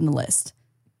higher up in the list.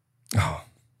 Oh.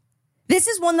 This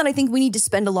is one that I think we need to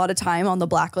spend a lot of time on the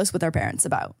blacklist with our parents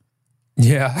about.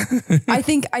 Yeah. I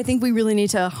think we really need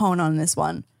to hone on this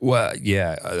one. Well,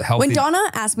 yeah. Healthy. When Donna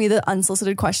asked me the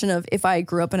unsolicited question of if I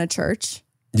grew up in a church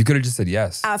You could have just said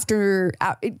yes.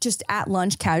 just at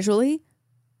lunch casually,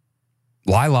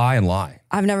 Lie, and lie.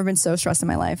 I've never been so stressed in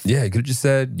my life. Yeah, you could have just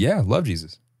said, yeah, love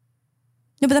Jesus.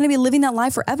 No, but then I'd be living that lie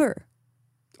forever.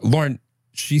 Lauren,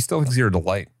 she still thinks you're a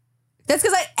delight. That's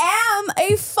because I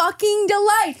am a fucking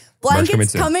delight. Merch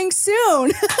Blankets coming coming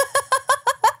soon.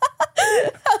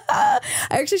 I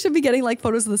actually should be getting like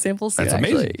photos of the samples soon. That's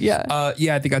amazing. Actually. Yeah.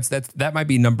 Yeah, I think that might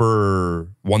be number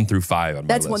 1 through 5 on my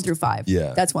That's list. 1 through 5.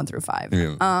 Yeah. That's 1 through 5.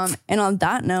 Yeah. And on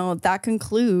that note, that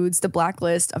concludes the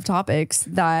blacklist of topics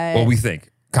that. What we think.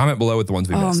 Comment below with the ones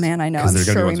we Oh missed. man, I know. 'Cause I'm they're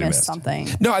gonna be sure we ones missed something.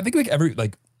 No, I think every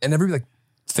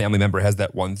family member has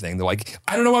that one thing. They're like,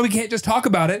 I don't know why we can't just talk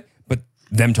about it, but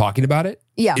them talking about it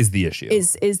Yeah. is the issue.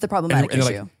 Is the problematic and issue.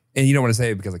 they're like, and you don't want to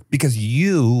say it because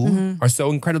you Mm-hmm. are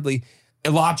so incredibly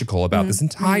illogical about this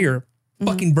entire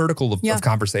fucking vertical of Yeah.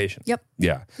 conversation. Yep.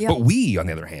 Yeah. Yep. But we, on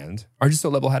the other hand, are just so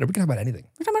level-headed. We can talk about anything.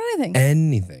 We're talking about anything.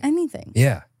 Anything. Anything.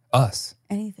 Yeah. Us.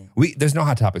 Anything. There's no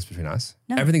hot topics between us.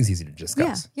 No. Everything's easy to Yeah.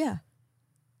 discuss. Yeah.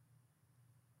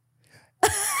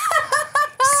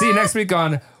 See you next week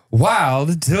on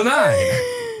Wild Till 9.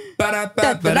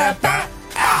 Ba-da-ba-ba-da-ba.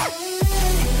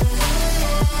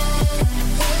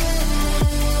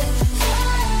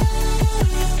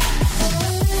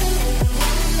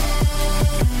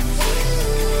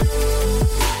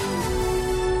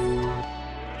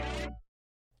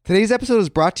 Today's episode is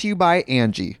brought to you by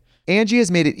Angie. Angie has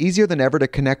made it easier than ever to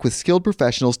connect with skilled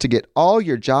professionals to get all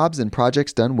your jobs and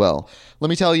projects done well. Let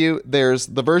me tell you, there's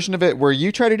the version of it where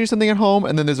you try to do something at home,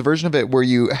 and then there's a version of it where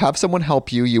you have someone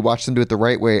help you, you watch them do it the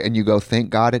right way, and you go, thank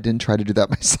God I didn't try to do that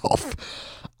myself.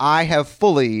 I have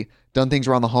fully done things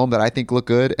around the home that I think look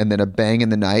good, and then a bang in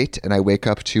the night, and I wake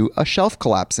up to a shelf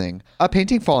collapsing, a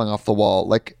painting falling off the wall.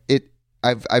 Like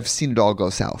I've seen it all go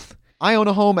south. I own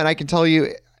a home, and I can tell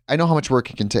you, I know how much work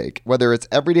it can take. Whether it's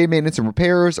everyday maintenance and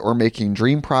repairs or making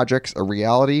dream projects a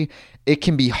reality, it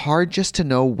can be hard just to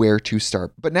know where to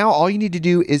start. But now all you need to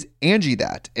do is Angie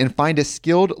that and find a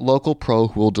skilled local pro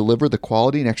who will deliver the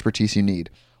quality and expertise you need.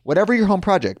 Whatever your home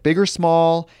project, big or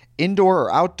small, indoor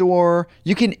or outdoor,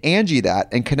 you can Angie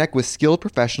that and connect with skilled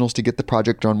professionals to get the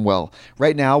project done well.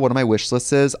 Right now, one of my wish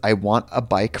lists is I want a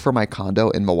bike for my condo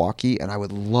in Milwaukee, and I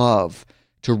would love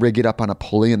to rig it up on a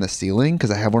pulley in the ceiling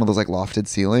because I have one of those like lofted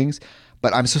ceilings,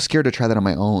 but I'm so scared to try that on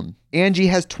my own. Angie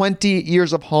has 20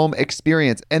 years of home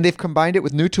experience, and they've combined it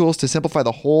with new tools to simplify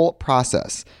the whole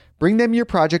process. Bring them your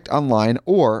project online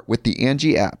or with the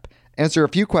Angie app. Answer a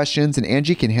few questions and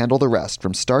Angie can handle the rest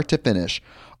from start to finish,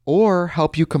 or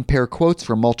help you compare quotes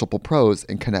from multiple pros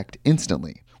and connect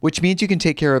instantly, which means you can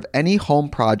take care of any home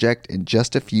project in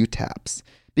just a few taps.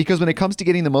 Because when it comes to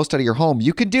getting the most out of your home,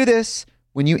 you can do this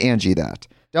when you Angie that.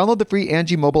 Download the free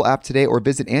Angie mobile app today or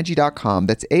visit Angie.com.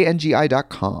 That's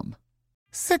ANGI.com.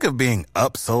 Sick of being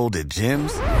upsold at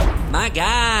gyms? My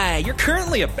guy, you're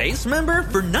currently a base member.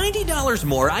 For $90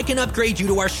 more, I can upgrade you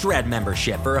to our Shred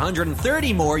membership. For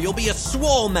 $130 more, you'll be a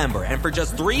Swole member. And for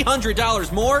just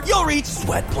 $300 more, you'll reach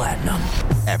Sweat Platinum.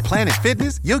 At Planet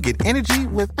Fitness, you'll get energy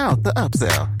without the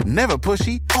upsell. Never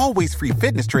pushy, always free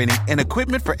fitness training and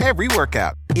equipment for every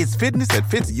workout. It's fitness that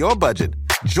fits your budget.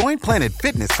 Join Planet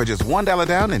Fitness for just $1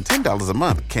 down and $10 a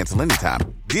month. Cancel anytime.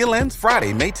 Deal ends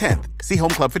Friday, May 10th. See Home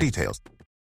Club for details.